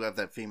 but they do have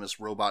that famous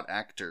robot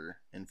actor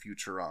in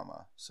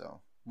Futurama,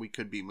 so we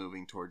could be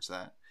moving towards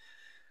that.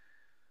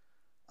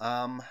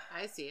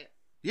 I see it.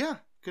 Yeah,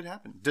 could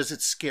happen. Does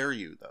it scare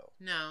you, though?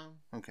 No.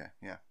 Okay,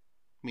 yeah.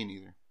 Me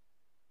neither.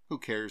 Who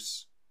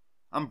cares?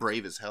 I'm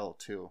brave as hell,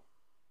 too.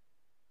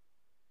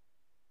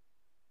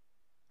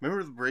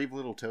 Remember the brave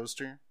little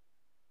toaster?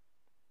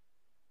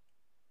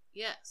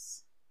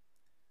 Yes.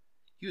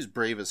 He was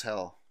brave as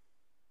hell.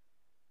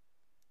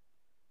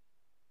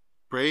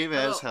 Brave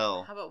as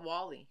hell. How about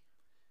Wall-E?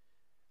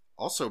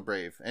 Also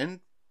brave. And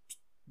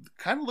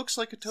kind of looks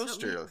like a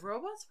toaster. So,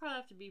 robots probably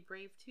have to be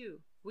brave, too.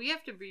 We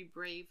have to be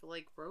brave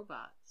like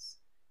robots.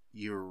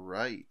 You're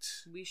right.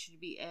 We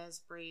should be as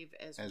brave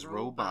as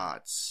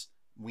robots.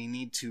 We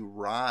need to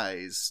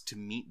rise to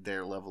meet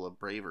their level of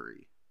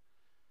bravery.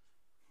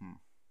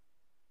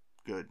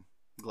 Good.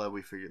 Glad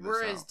we figured this out.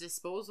 We're as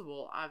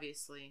disposable,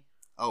 obviously.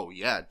 Oh,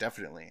 yeah,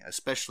 definitely.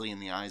 Especially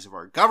in the eyes of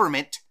our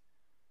government.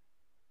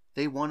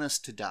 They want us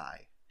to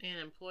die. And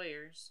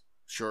employers.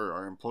 Sure,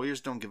 our employers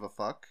don't give a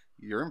fuck.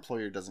 Your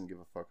employer doesn't give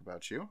a fuck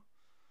about you.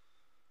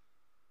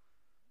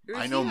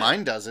 I know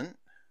mine doesn't.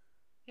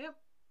 Yep.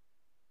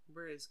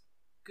 We're as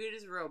good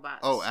as robots.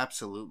 Oh,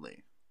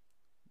 absolutely.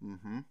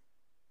 Mm-hmm.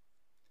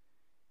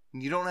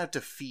 You don't have to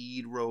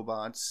feed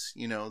robots.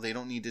 You know, they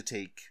don't need to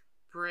take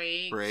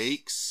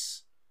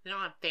breaks. They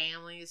don't have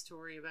families to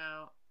worry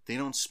about. They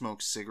don't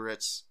smoke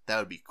cigarettes. That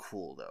would be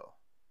cool, though.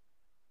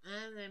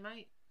 They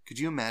might. Could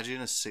you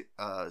imagine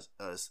a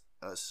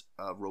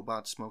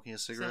robot smoking a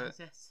cigarette?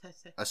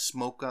 A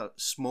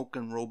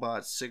smoking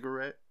robot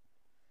cigarette?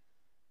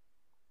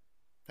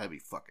 That'd be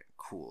fucking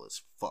cool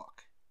as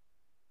fuck.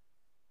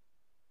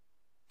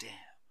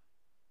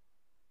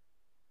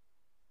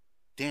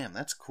 Damn,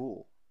 that's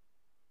cool.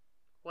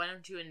 Why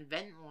don't you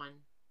invent one?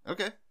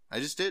 Okay, I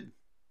just did.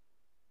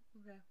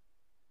 Okay.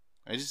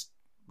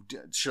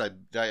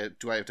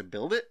 Do I have to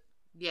build it?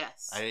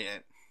 Yes.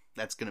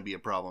 That's gonna be a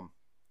problem.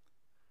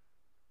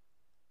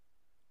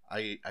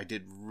 I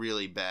did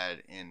really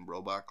bad in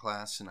robot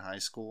class in high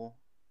school.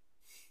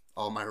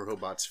 All my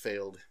robots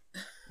failed.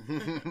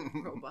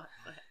 Robot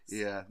class.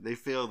 Yeah, they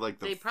failed like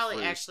the They probably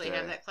first actually day.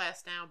 have that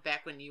class now.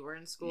 Back when you were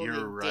in school,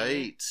 You're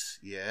right.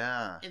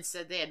 Yeah.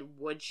 Instead, they had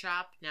wood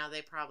shop. Now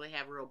they probably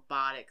have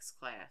robotics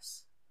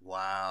class.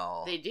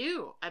 Wow. They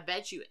do. I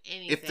bet you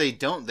anything. If they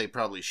don't, they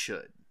probably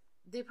should.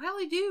 They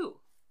probably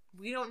do.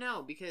 We don't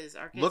know because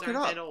our kids Look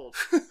aren't that old.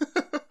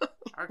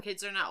 Our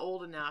kids are not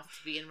old enough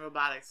to be in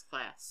robotics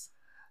class.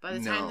 By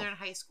the time they're in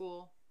high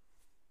school,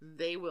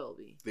 they will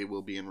be. They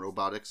will be in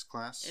robotics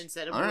class?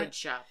 Instead of wood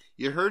shop.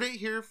 You heard it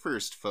here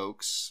first,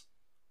 folks.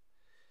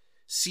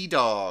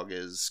 Sea-Dog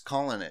is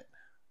calling it.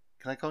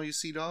 Can I call you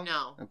Sea-Dog?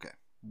 No. Okay.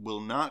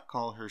 Will not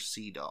call her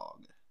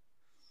Sea-Dog.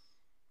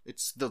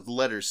 It's the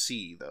letter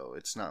C, though.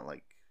 It's not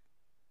like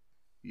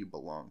you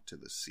belong to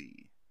the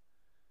sea.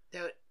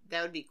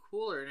 That would be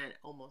cooler, and I'd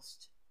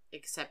almost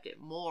accept it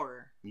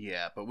more.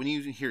 Yeah, but when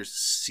you hear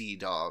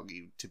Sea-Dog,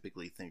 you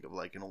typically think of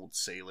like an old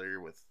sailor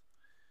with...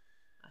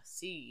 A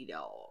sea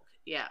dog.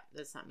 Yeah,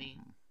 that's not me.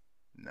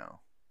 No.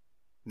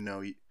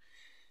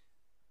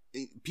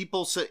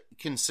 People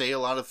can say a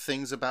lot of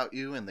things about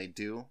you, and they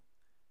do.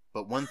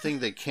 But one thing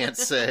they can't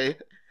say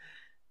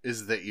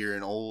is that you're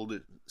an old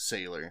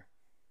sailor.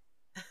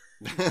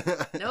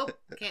 Nope,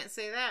 can't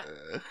say that.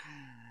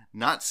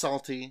 Not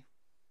salty.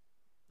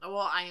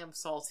 Well, I am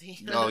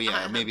salty. Oh,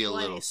 yeah, maybe a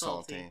little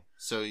salty.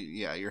 So,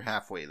 yeah, you're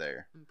halfway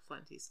there. I'm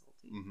plenty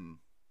salty. Mm-hmm.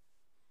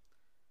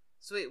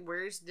 So, wait,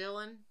 where's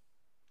Dylan?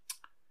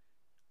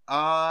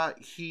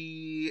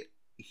 He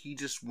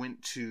just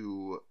went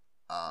to,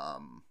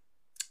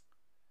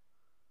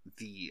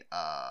 the,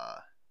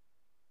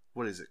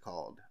 what is it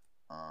called?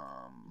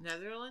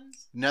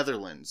 Netherlands?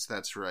 Netherlands,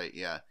 that's right,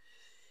 yeah.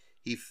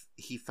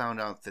 He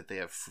found out that they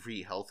have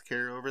free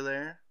healthcare over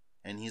there,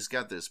 and he's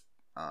got this,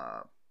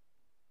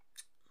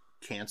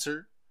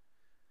 cancer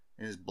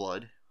in his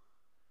blood,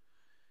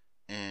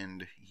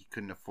 and he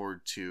couldn't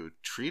afford to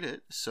treat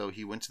it, so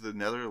he went to the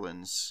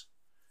Netherlands.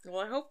 Well,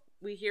 I hope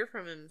we hear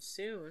from him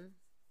soon.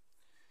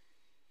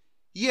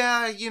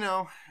 Yeah, you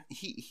know,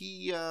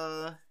 he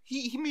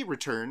may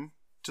return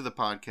to the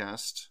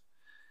podcast.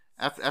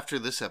 After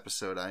this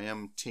episode, I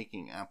am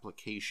taking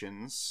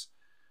applications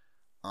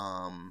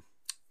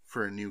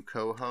for a new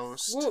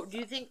co-host. Whoa, do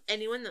you think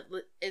anyone that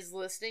is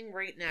listening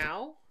right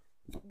now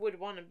would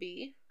want to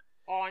be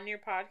on your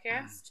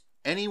podcast?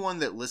 Anyone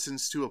that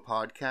listens to a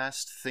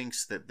podcast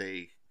thinks that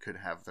they could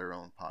have their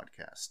own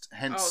podcast.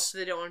 Hence, so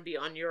they don't want to be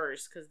on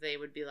yours because they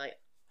would be like,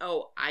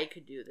 "Oh, I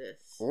could do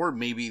this." Or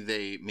maybe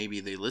they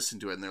listen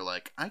to it and they're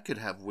like, "I could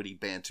have witty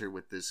banter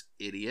with this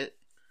idiot."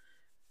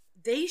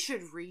 They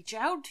should reach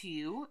out to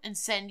you and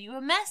send you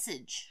a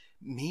message.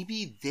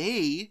 Maybe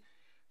they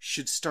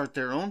should start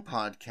their own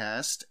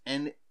podcast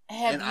and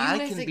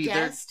I can be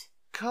guest? their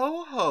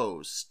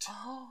co-host.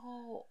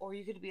 Oh, or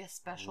you could be a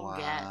special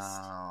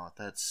guest. Wow,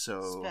 that's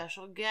so...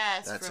 Special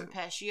guest from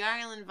Pesci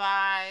Island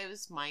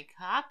Vibes, Mike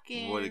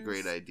Hopkins. What a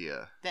great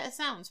idea. That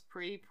sounds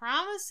pretty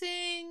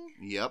promising.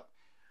 Yep.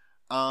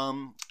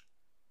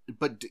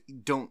 But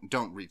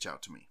don't reach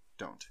out to me.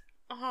 Don't.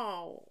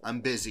 Oh.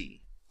 I'm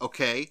busy.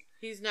 Okay?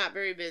 He's not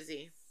very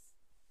busy.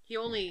 He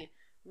only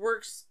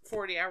works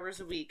 40 hours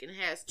a week and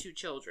has 2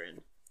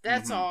 children.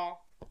 That's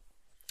all.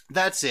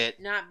 That's it.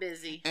 Not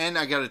busy. And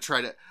I gotta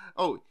try to...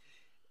 Oh,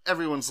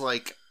 everyone's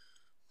like,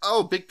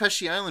 oh, Big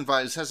Pesci Island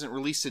Vibes hasn't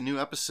released a new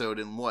episode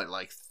in what,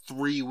 like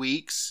 3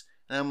 weeks?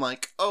 And I'm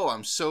like, oh,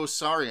 I'm so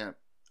sorry.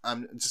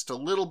 I'm just a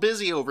little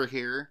busy over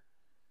here.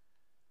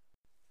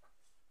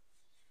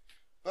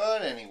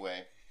 But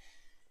anyway.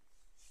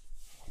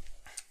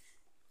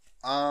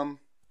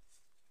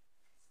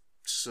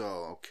 So,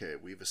 okay,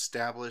 we've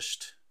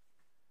established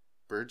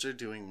birds are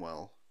doing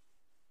well.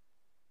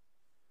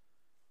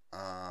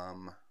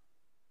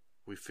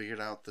 We figured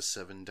out the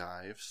 7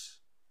 dives.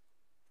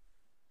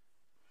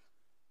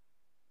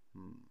 I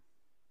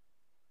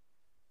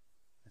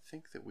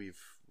think that we've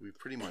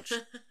pretty much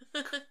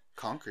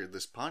conquered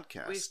this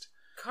podcast. We've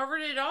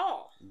covered it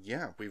all.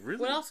 Yeah, we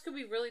really... What else could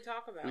we really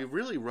talk about? We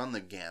really run the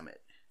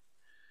gamut.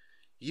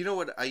 You know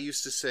what I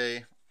used to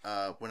say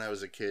when I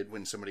was a kid,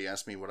 when somebody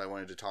asked me what I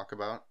wanted to talk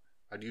about?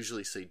 I'd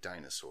usually say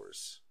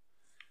dinosaurs.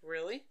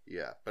 Really?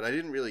 Yeah, but I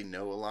didn't really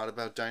know a lot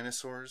about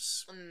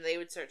dinosaurs. And they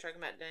would start talking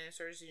about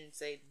dinosaurs, and you'd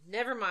say,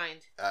 never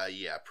mind.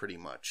 Yeah, pretty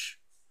much.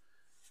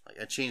 Like,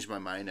 I changed my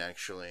mind,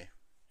 actually.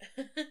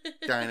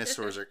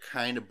 Dinosaurs are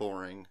kind of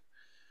boring.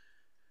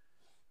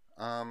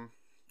 And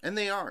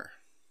they are.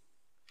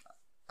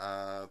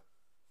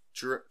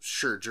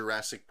 Sure,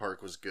 Jurassic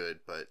Park was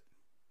good, but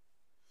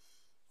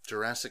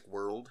Jurassic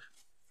World?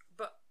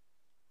 But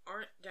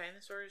aren't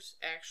dinosaurs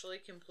actually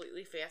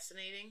completely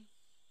fascinating?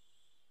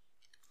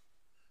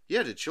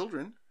 Yeah, to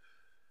children.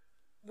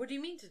 What do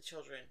you mean to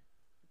children?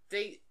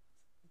 Do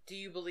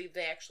you believe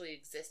they actually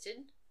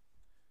existed?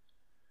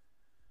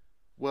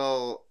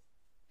 Well,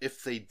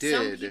 if they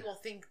did... Some people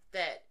think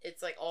that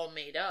it's like all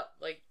made up,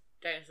 like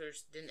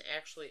dinosaurs didn't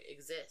actually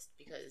exist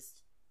because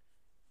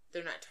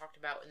they're not talked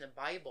about in the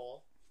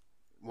Bible.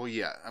 Well,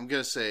 yeah, I'm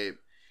going to say,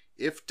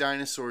 if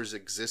dinosaurs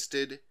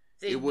existed...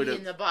 They'd be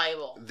in the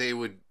Bible. They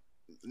would...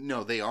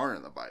 No, they are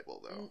in the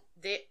Bible, though.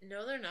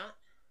 No, they're not.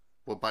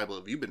 What Bible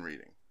have you been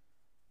reading?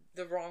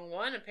 The wrong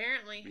one,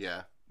 apparently.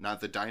 Yeah, not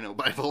the Dino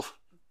Bible.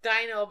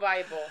 Dino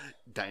Bible.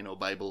 Dino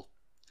Bible.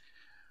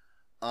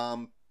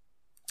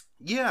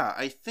 Yeah,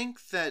 I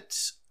think that...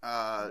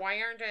 Why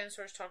aren't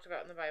dinosaurs talked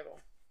about in the Bible?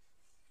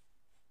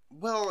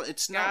 Well,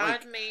 it's not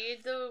like... God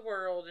made the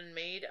world and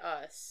made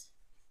us.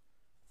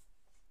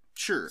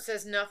 Sure. It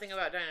says nothing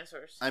about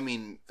dinosaurs. I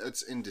mean,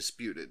 it's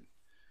indisputed.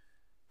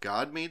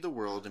 God made the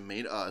world and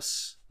made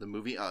us, the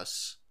movie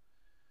Us.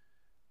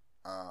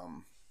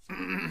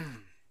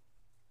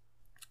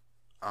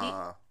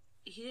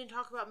 He didn't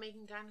talk about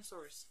making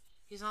dinosaurs.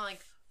 He's not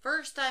like,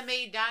 first I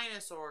made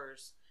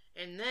dinosaurs,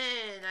 and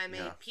then I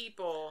made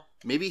people.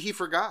 Maybe he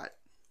forgot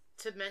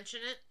to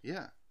mention it?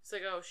 Yeah. It's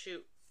like, oh,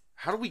 shoot.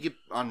 How do we get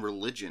on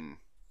religion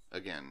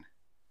again?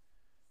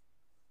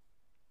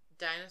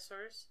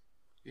 Dinosaurs?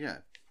 Yeah.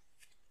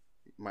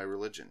 My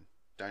religion.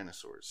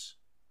 Dinosaurs.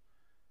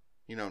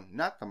 You know,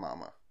 not the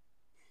mama.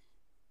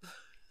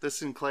 The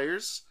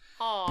Sinclairs?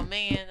 Oh,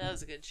 man, that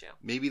was a good show.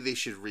 Maybe they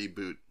should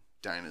reboot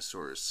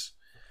Dinosaurs.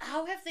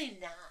 How have they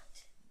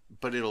not?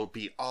 But it'll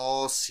be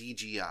all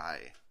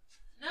CGI.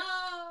 No!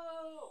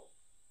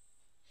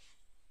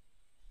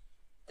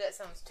 That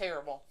sounds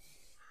terrible.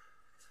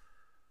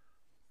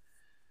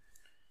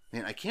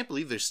 Man, I can't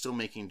believe they're still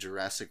making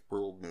Jurassic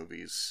World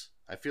movies.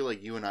 I feel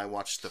like you and I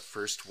watched the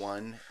first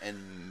one,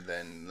 and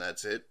then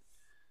that's it.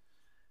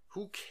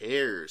 Who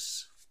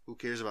cares? Who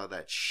cares about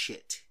that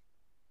shit?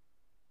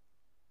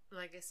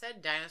 Like I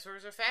said,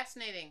 dinosaurs are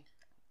fascinating.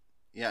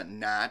 Yeah,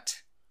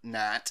 not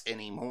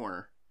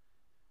anymore.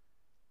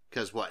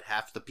 Because what,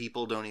 half the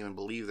people don't even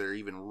believe they're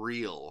even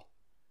real.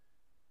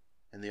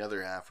 And the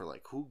other half are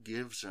like, who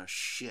gives a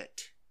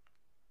shit?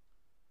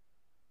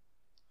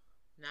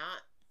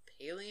 Not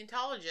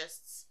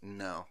paleontologists.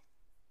 No.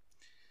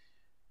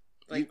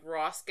 Like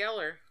Ross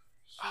Geller.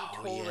 He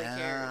totally cares.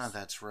 Yeah,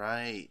 that's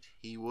right.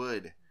 He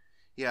would.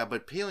 Yeah,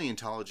 but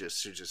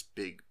paleontologists are just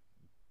big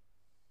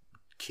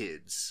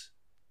kids,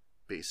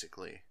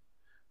 basically.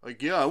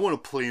 Like, yeah, I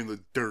want to play in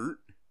the dirt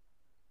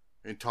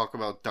and talk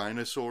about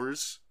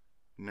dinosaurs.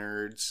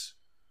 Nerds.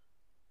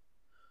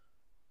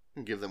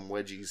 And give them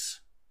wedgies.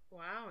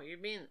 Wow, you're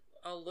being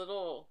a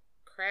little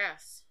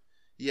crass.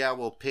 Yeah,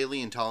 well,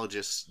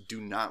 paleontologists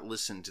do not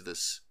listen to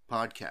this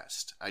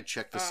podcast. I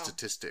checked the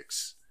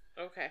statistics.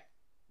 Okay.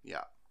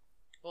 Yeah.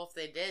 Well, if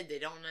they did, they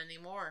don't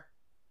anymore.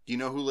 Do you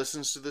know who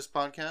listens to this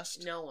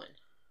podcast? No one.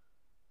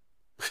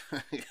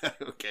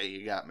 Okay,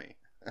 you got me.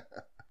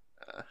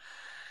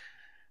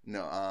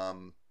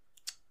 No,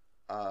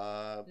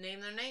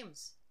 Name their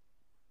names.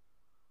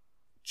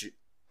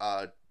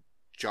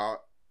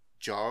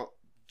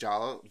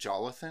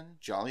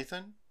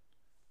 Jolithan?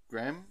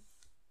 Graham?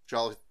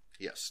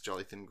 Yes,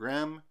 Jolithan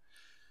Graham.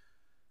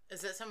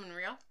 Is that someone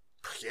real?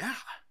 Yeah,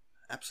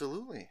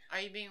 absolutely.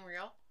 Are you being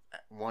real?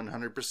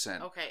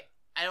 100%. Okay,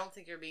 I don't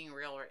think you're being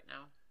real right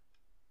now.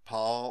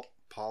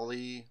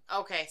 Polly.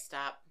 Okay,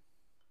 stop.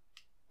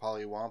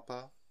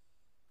 Pollywampa.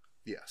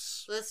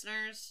 Yes.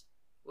 Listeners,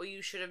 what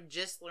you should have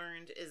just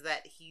learned is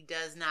that he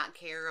does not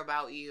care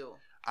about you.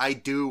 I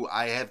do.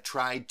 I have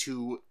tried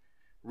to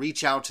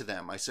reach out to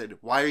them. I said,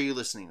 "Why are you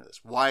listening to this?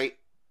 Why?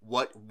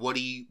 What are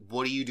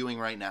you doing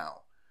right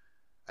now?"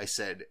 I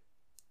said,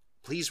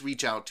 "Please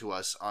reach out to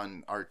us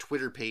on our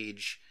Twitter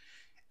page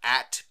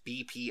at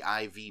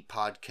BPIV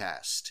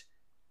Podcast."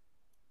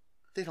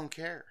 They don't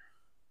care.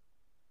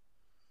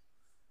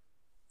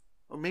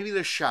 Or maybe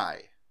they're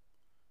shy.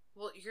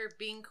 Well, you're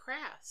being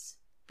crass.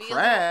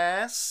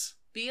 Crass?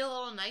 Be a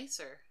little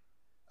nicer.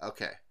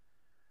 Okay.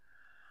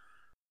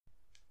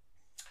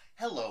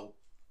 Hello,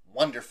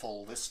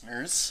 wonderful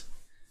listeners.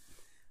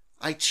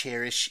 I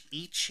cherish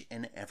each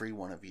and every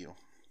one of you,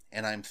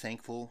 and I'm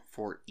thankful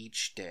for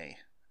each day.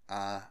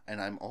 And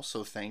I'm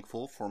also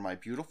thankful for my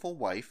beautiful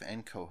wife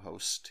and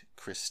co-host,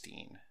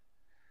 Christine.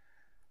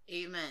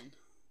 Amen.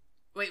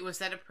 Wait, was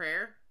that a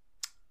prayer?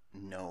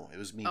 No, it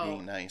was me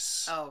being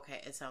nice. Oh,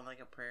 okay. It sounded like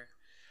a prayer.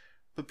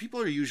 But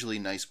people are usually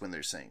nice when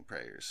they're saying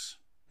prayers.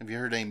 Have you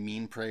heard any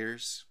mean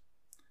prayers?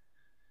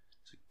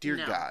 It's like, Dear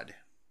No. God.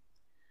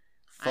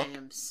 I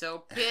am so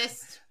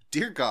pissed.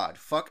 Dear God,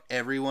 fuck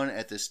everyone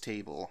at this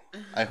table.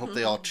 I hope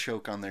they all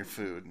choke on their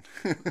food.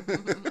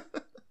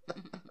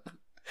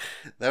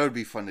 That would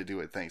be fun to do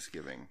at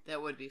Thanksgiving.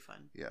 That would be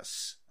fun.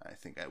 Yes, I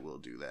think I will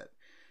do that.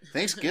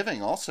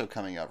 Thanksgiving also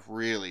coming up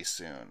really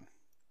soon.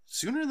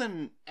 Sooner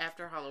than...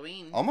 After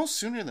Halloween. Almost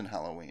sooner than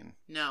Halloween.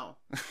 No.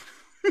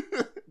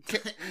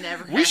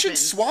 Never We should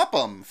happens. swap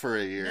them for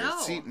a year. No.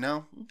 See,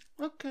 no?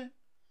 Okay.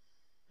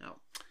 No.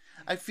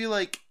 I feel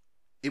like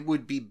it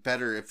would be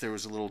better if there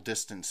was a little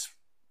distance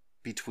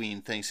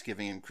between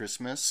Thanksgiving and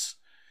Christmas,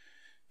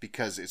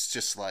 because it's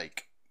just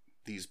like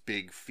these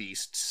big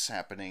feasts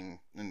happening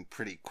in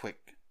pretty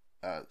quick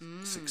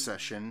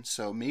succession.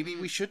 So maybe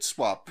we should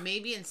swap.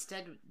 Maybe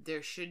instead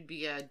there should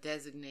be a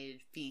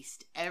designated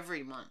feast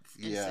every month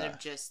instead of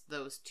just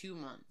those 2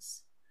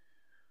 months.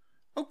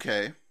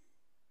 Okay.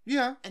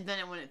 Yeah. And then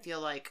it wouldn't feel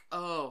like,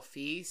 oh,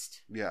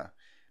 feast. Yeah.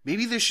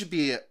 Maybe there should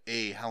be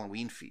a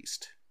Halloween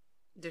feast.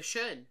 There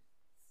should.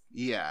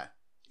 Yeah.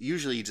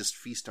 Usually you just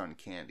feast on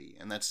candy,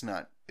 and that's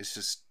not... It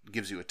just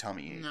gives you a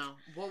tummy ache. No.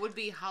 What would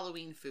be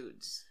Halloween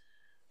foods?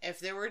 If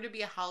there were to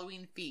be a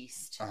Halloween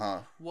feast,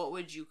 what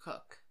would you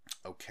cook?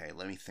 Okay,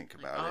 let me think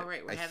about it. All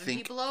right, we're having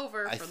people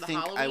over for the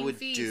Halloween feast. I would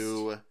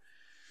do...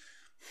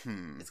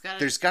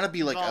 There's got to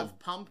be like a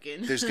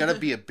pumpkin. There's got to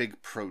be a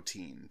big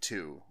protein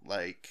too.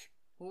 Like,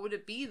 what would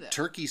it be then?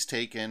 Turkey's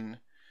taken.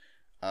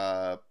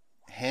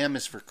 Ham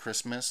is for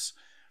Christmas.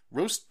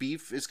 Roast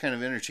beef is kind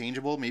of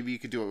interchangeable. Maybe you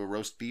could do a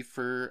roast beef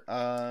for...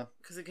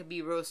 Because it could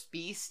be roast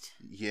beast.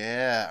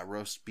 Yeah,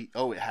 roast beef.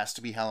 Oh, it has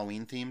to be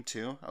Halloween themed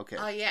too? Okay.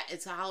 Oh, yeah,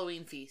 it's a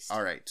Halloween feast.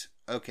 All right.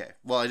 Okay.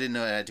 Well, I didn't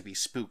know it had to be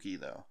spooky,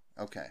 though.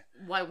 Okay.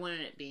 Why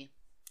wouldn't it be?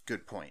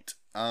 Good point.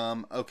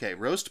 Okay,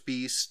 roast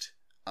beast.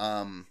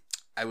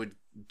 I would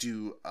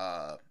do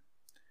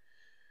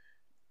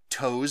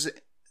toes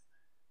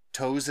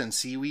and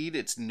seaweed.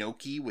 It's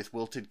gnocchi with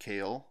wilted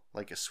kale,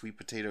 like a sweet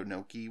potato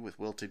gnocchi with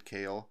wilted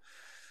kale.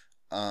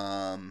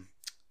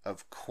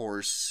 Of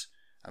course,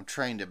 I'm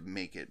trying to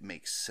make it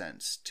make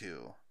sense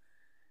too.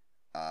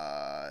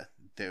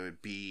 There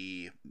would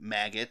be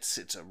maggots.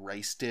 It's a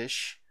rice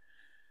dish.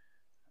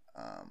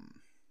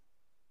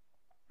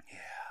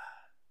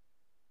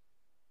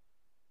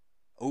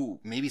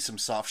 Oh, maybe some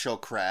soft shell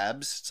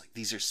crabs. It's like,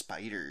 these are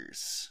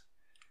spiders.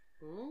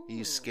 Ooh. Are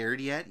you scared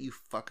yet, you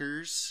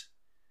fuckers?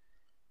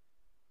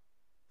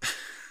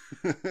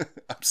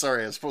 I'm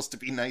sorry, I was supposed to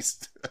be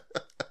nice.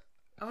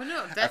 Oh,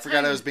 no. I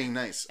forgot I was being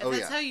nice. If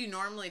that's how you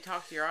normally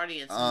talk to your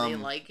audience and they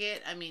like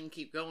it, I mean,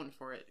 keep going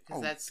for it.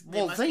 Because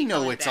they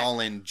know it's all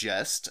in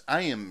jest.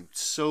 I am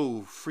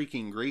so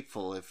freaking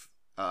grateful if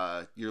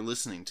you're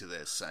listening to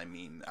this. I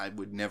mean, I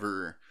would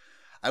never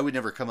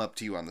come up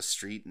to you on the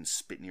street and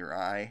spit in your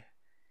eye.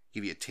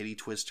 Give you a titty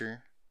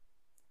twister.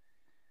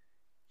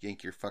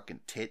 Yank your fucking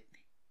tit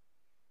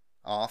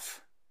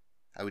off.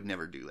 I would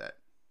never do that.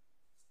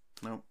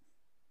 Nope.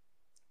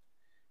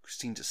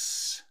 Christine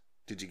just...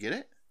 Did you get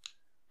it?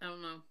 I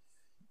don't know.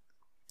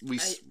 We.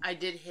 I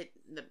did hit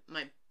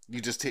my... You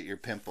just hit your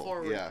pimple.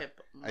 Forward yeah.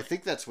 pimple. I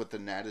think that's what the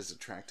gnat is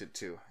attracted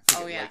to.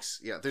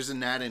 Yeah. There's a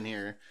gnat in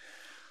here.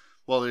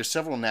 Well, there's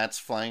several gnats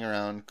flying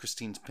around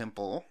Christine's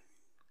pimple,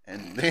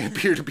 and they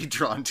appear to be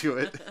drawn to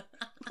it.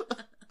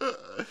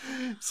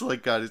 It's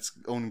like got its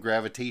own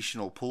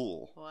gravitational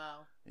pull.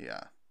 Wow.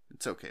 Yeah.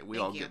 It's okay. We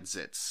all get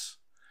zits.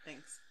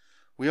 Thanks.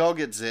 We all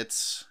get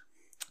zits.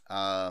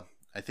 I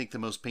think the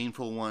most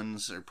painful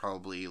ones are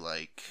probably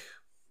like...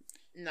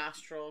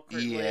 Nostril,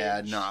 cartilage.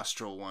 Yeah,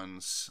 nostril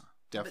ones.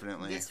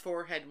 Definitely. This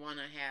forehead one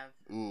I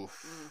have.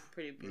 Oof.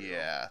 Pretty brutal.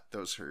 Yeah,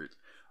 those hurt.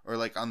 Or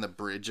like on the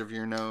bridge of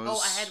your nose.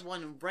 Oh, I had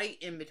one right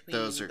in between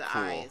those are the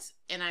cool. eyes.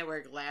 And I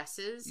wear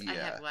glasses. Yeah. I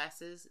have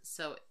glasses,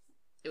 so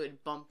it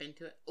would bump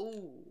into it.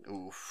 Ooh.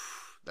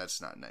 Oof.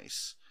 That's not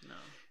nice. No.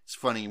 It's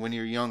funny, when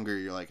you're younger,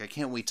 you're like, I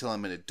can't wait till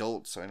I'm an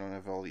adult so I don't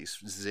have all these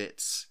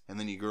zits. And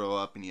then you grow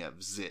up and you have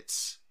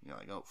zits. You're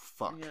like, oh,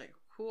 fuck. And you're like,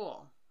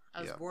 cool.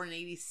 I was born in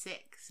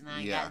 86, and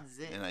I got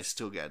zits. And I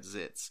still got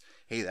zits.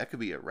 Hey, that could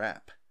be a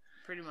rap.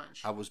 Pretty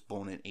much. I was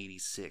born in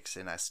 86,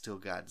 and I still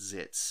got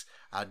zits.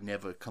 I'd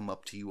never come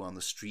up to you on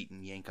the street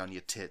and yank on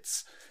your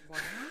tits.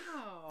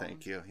 Wow.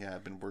 Thank you. Yeah,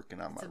 I've been working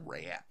on my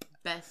rap.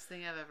 Best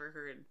thing I've ever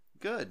heard.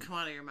 Good. Come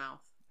out of your mouth.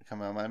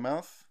 Come out of my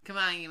mouth? Come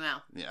out of your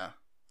mouth. Yeah.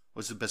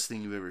 What's the best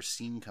thing you've ever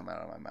seen come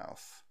out of my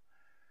mouth?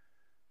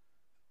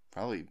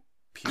 Probably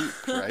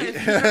puke, right?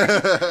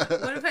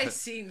 What have I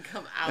seen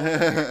come out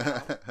of your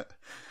mouth?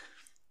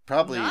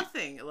 Probably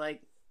nothing.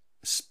 Like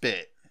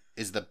spit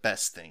is the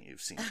best thing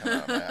you've seen come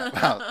out of my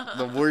mouth.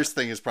 The worst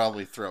thing is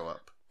probably throw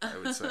up, I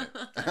would say.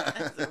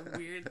 That's a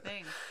weird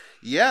thing.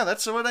 Yeah,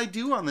 that's what I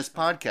do on this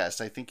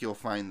podcast. I think you'll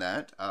find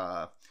that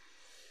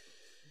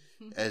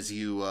as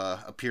you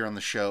appear on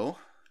the show.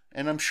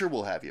 And I'm sure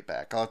we'll have you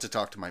back. I'll have to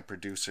talk to my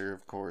producer,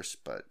 of course,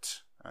 but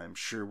I'm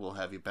sure we'll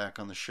have you back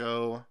on the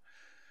show.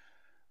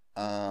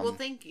 Well,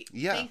 thank you.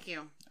 Yeah. Thank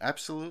you.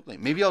 Absolutely.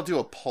 Maybe I'll do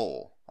a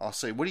poll. I'll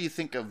say, what do you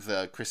think of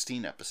the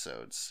Christine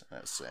episodes?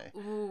 Let's say.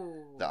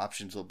 Ooh. The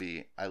options will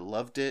be, I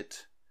loved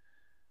it,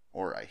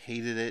 or I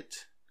hated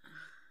it,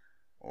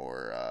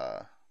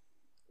 or,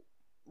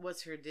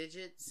 what's her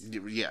digits?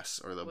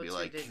 yes, or they'll be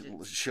like,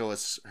 show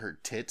us her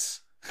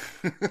tits.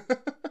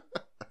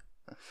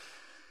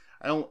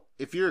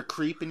 If you're a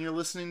creep and you're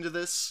listening to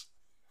this,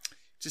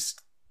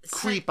 just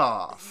creep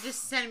off.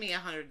 Just send me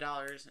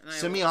 $100.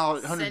 Send me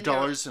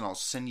 $100 and I'll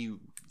send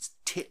you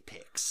tit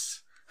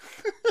pics.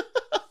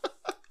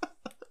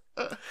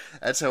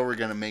 That's how we're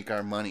gonna make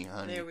our money,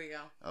 honey. There we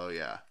go. Oh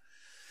yeah.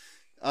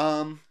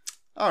 All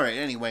right.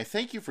 Anyway,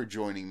 thank you for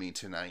joining me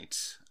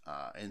tonight,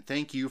 and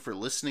thank you for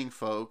listening,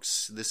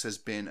 folks. This has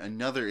been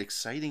another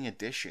exciting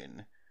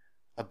edition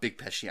of Big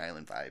Pesci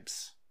Island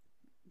Vibes.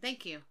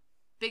 Thank you.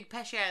 Big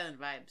Pesci Island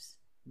vibes.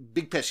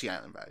 Big Pesci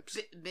Island Vibes.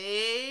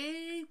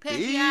 Big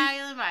Pesci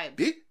Island vibes.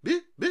 Big,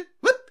 whoop,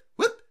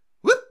 whoop,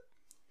 whoop.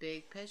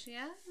 Big Pesci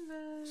Island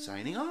vibes.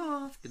 Signing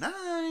off. Good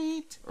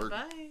night. Or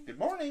bye. good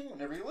morning,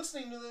 whenever you're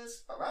listening to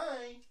this.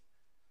 Bye-bye.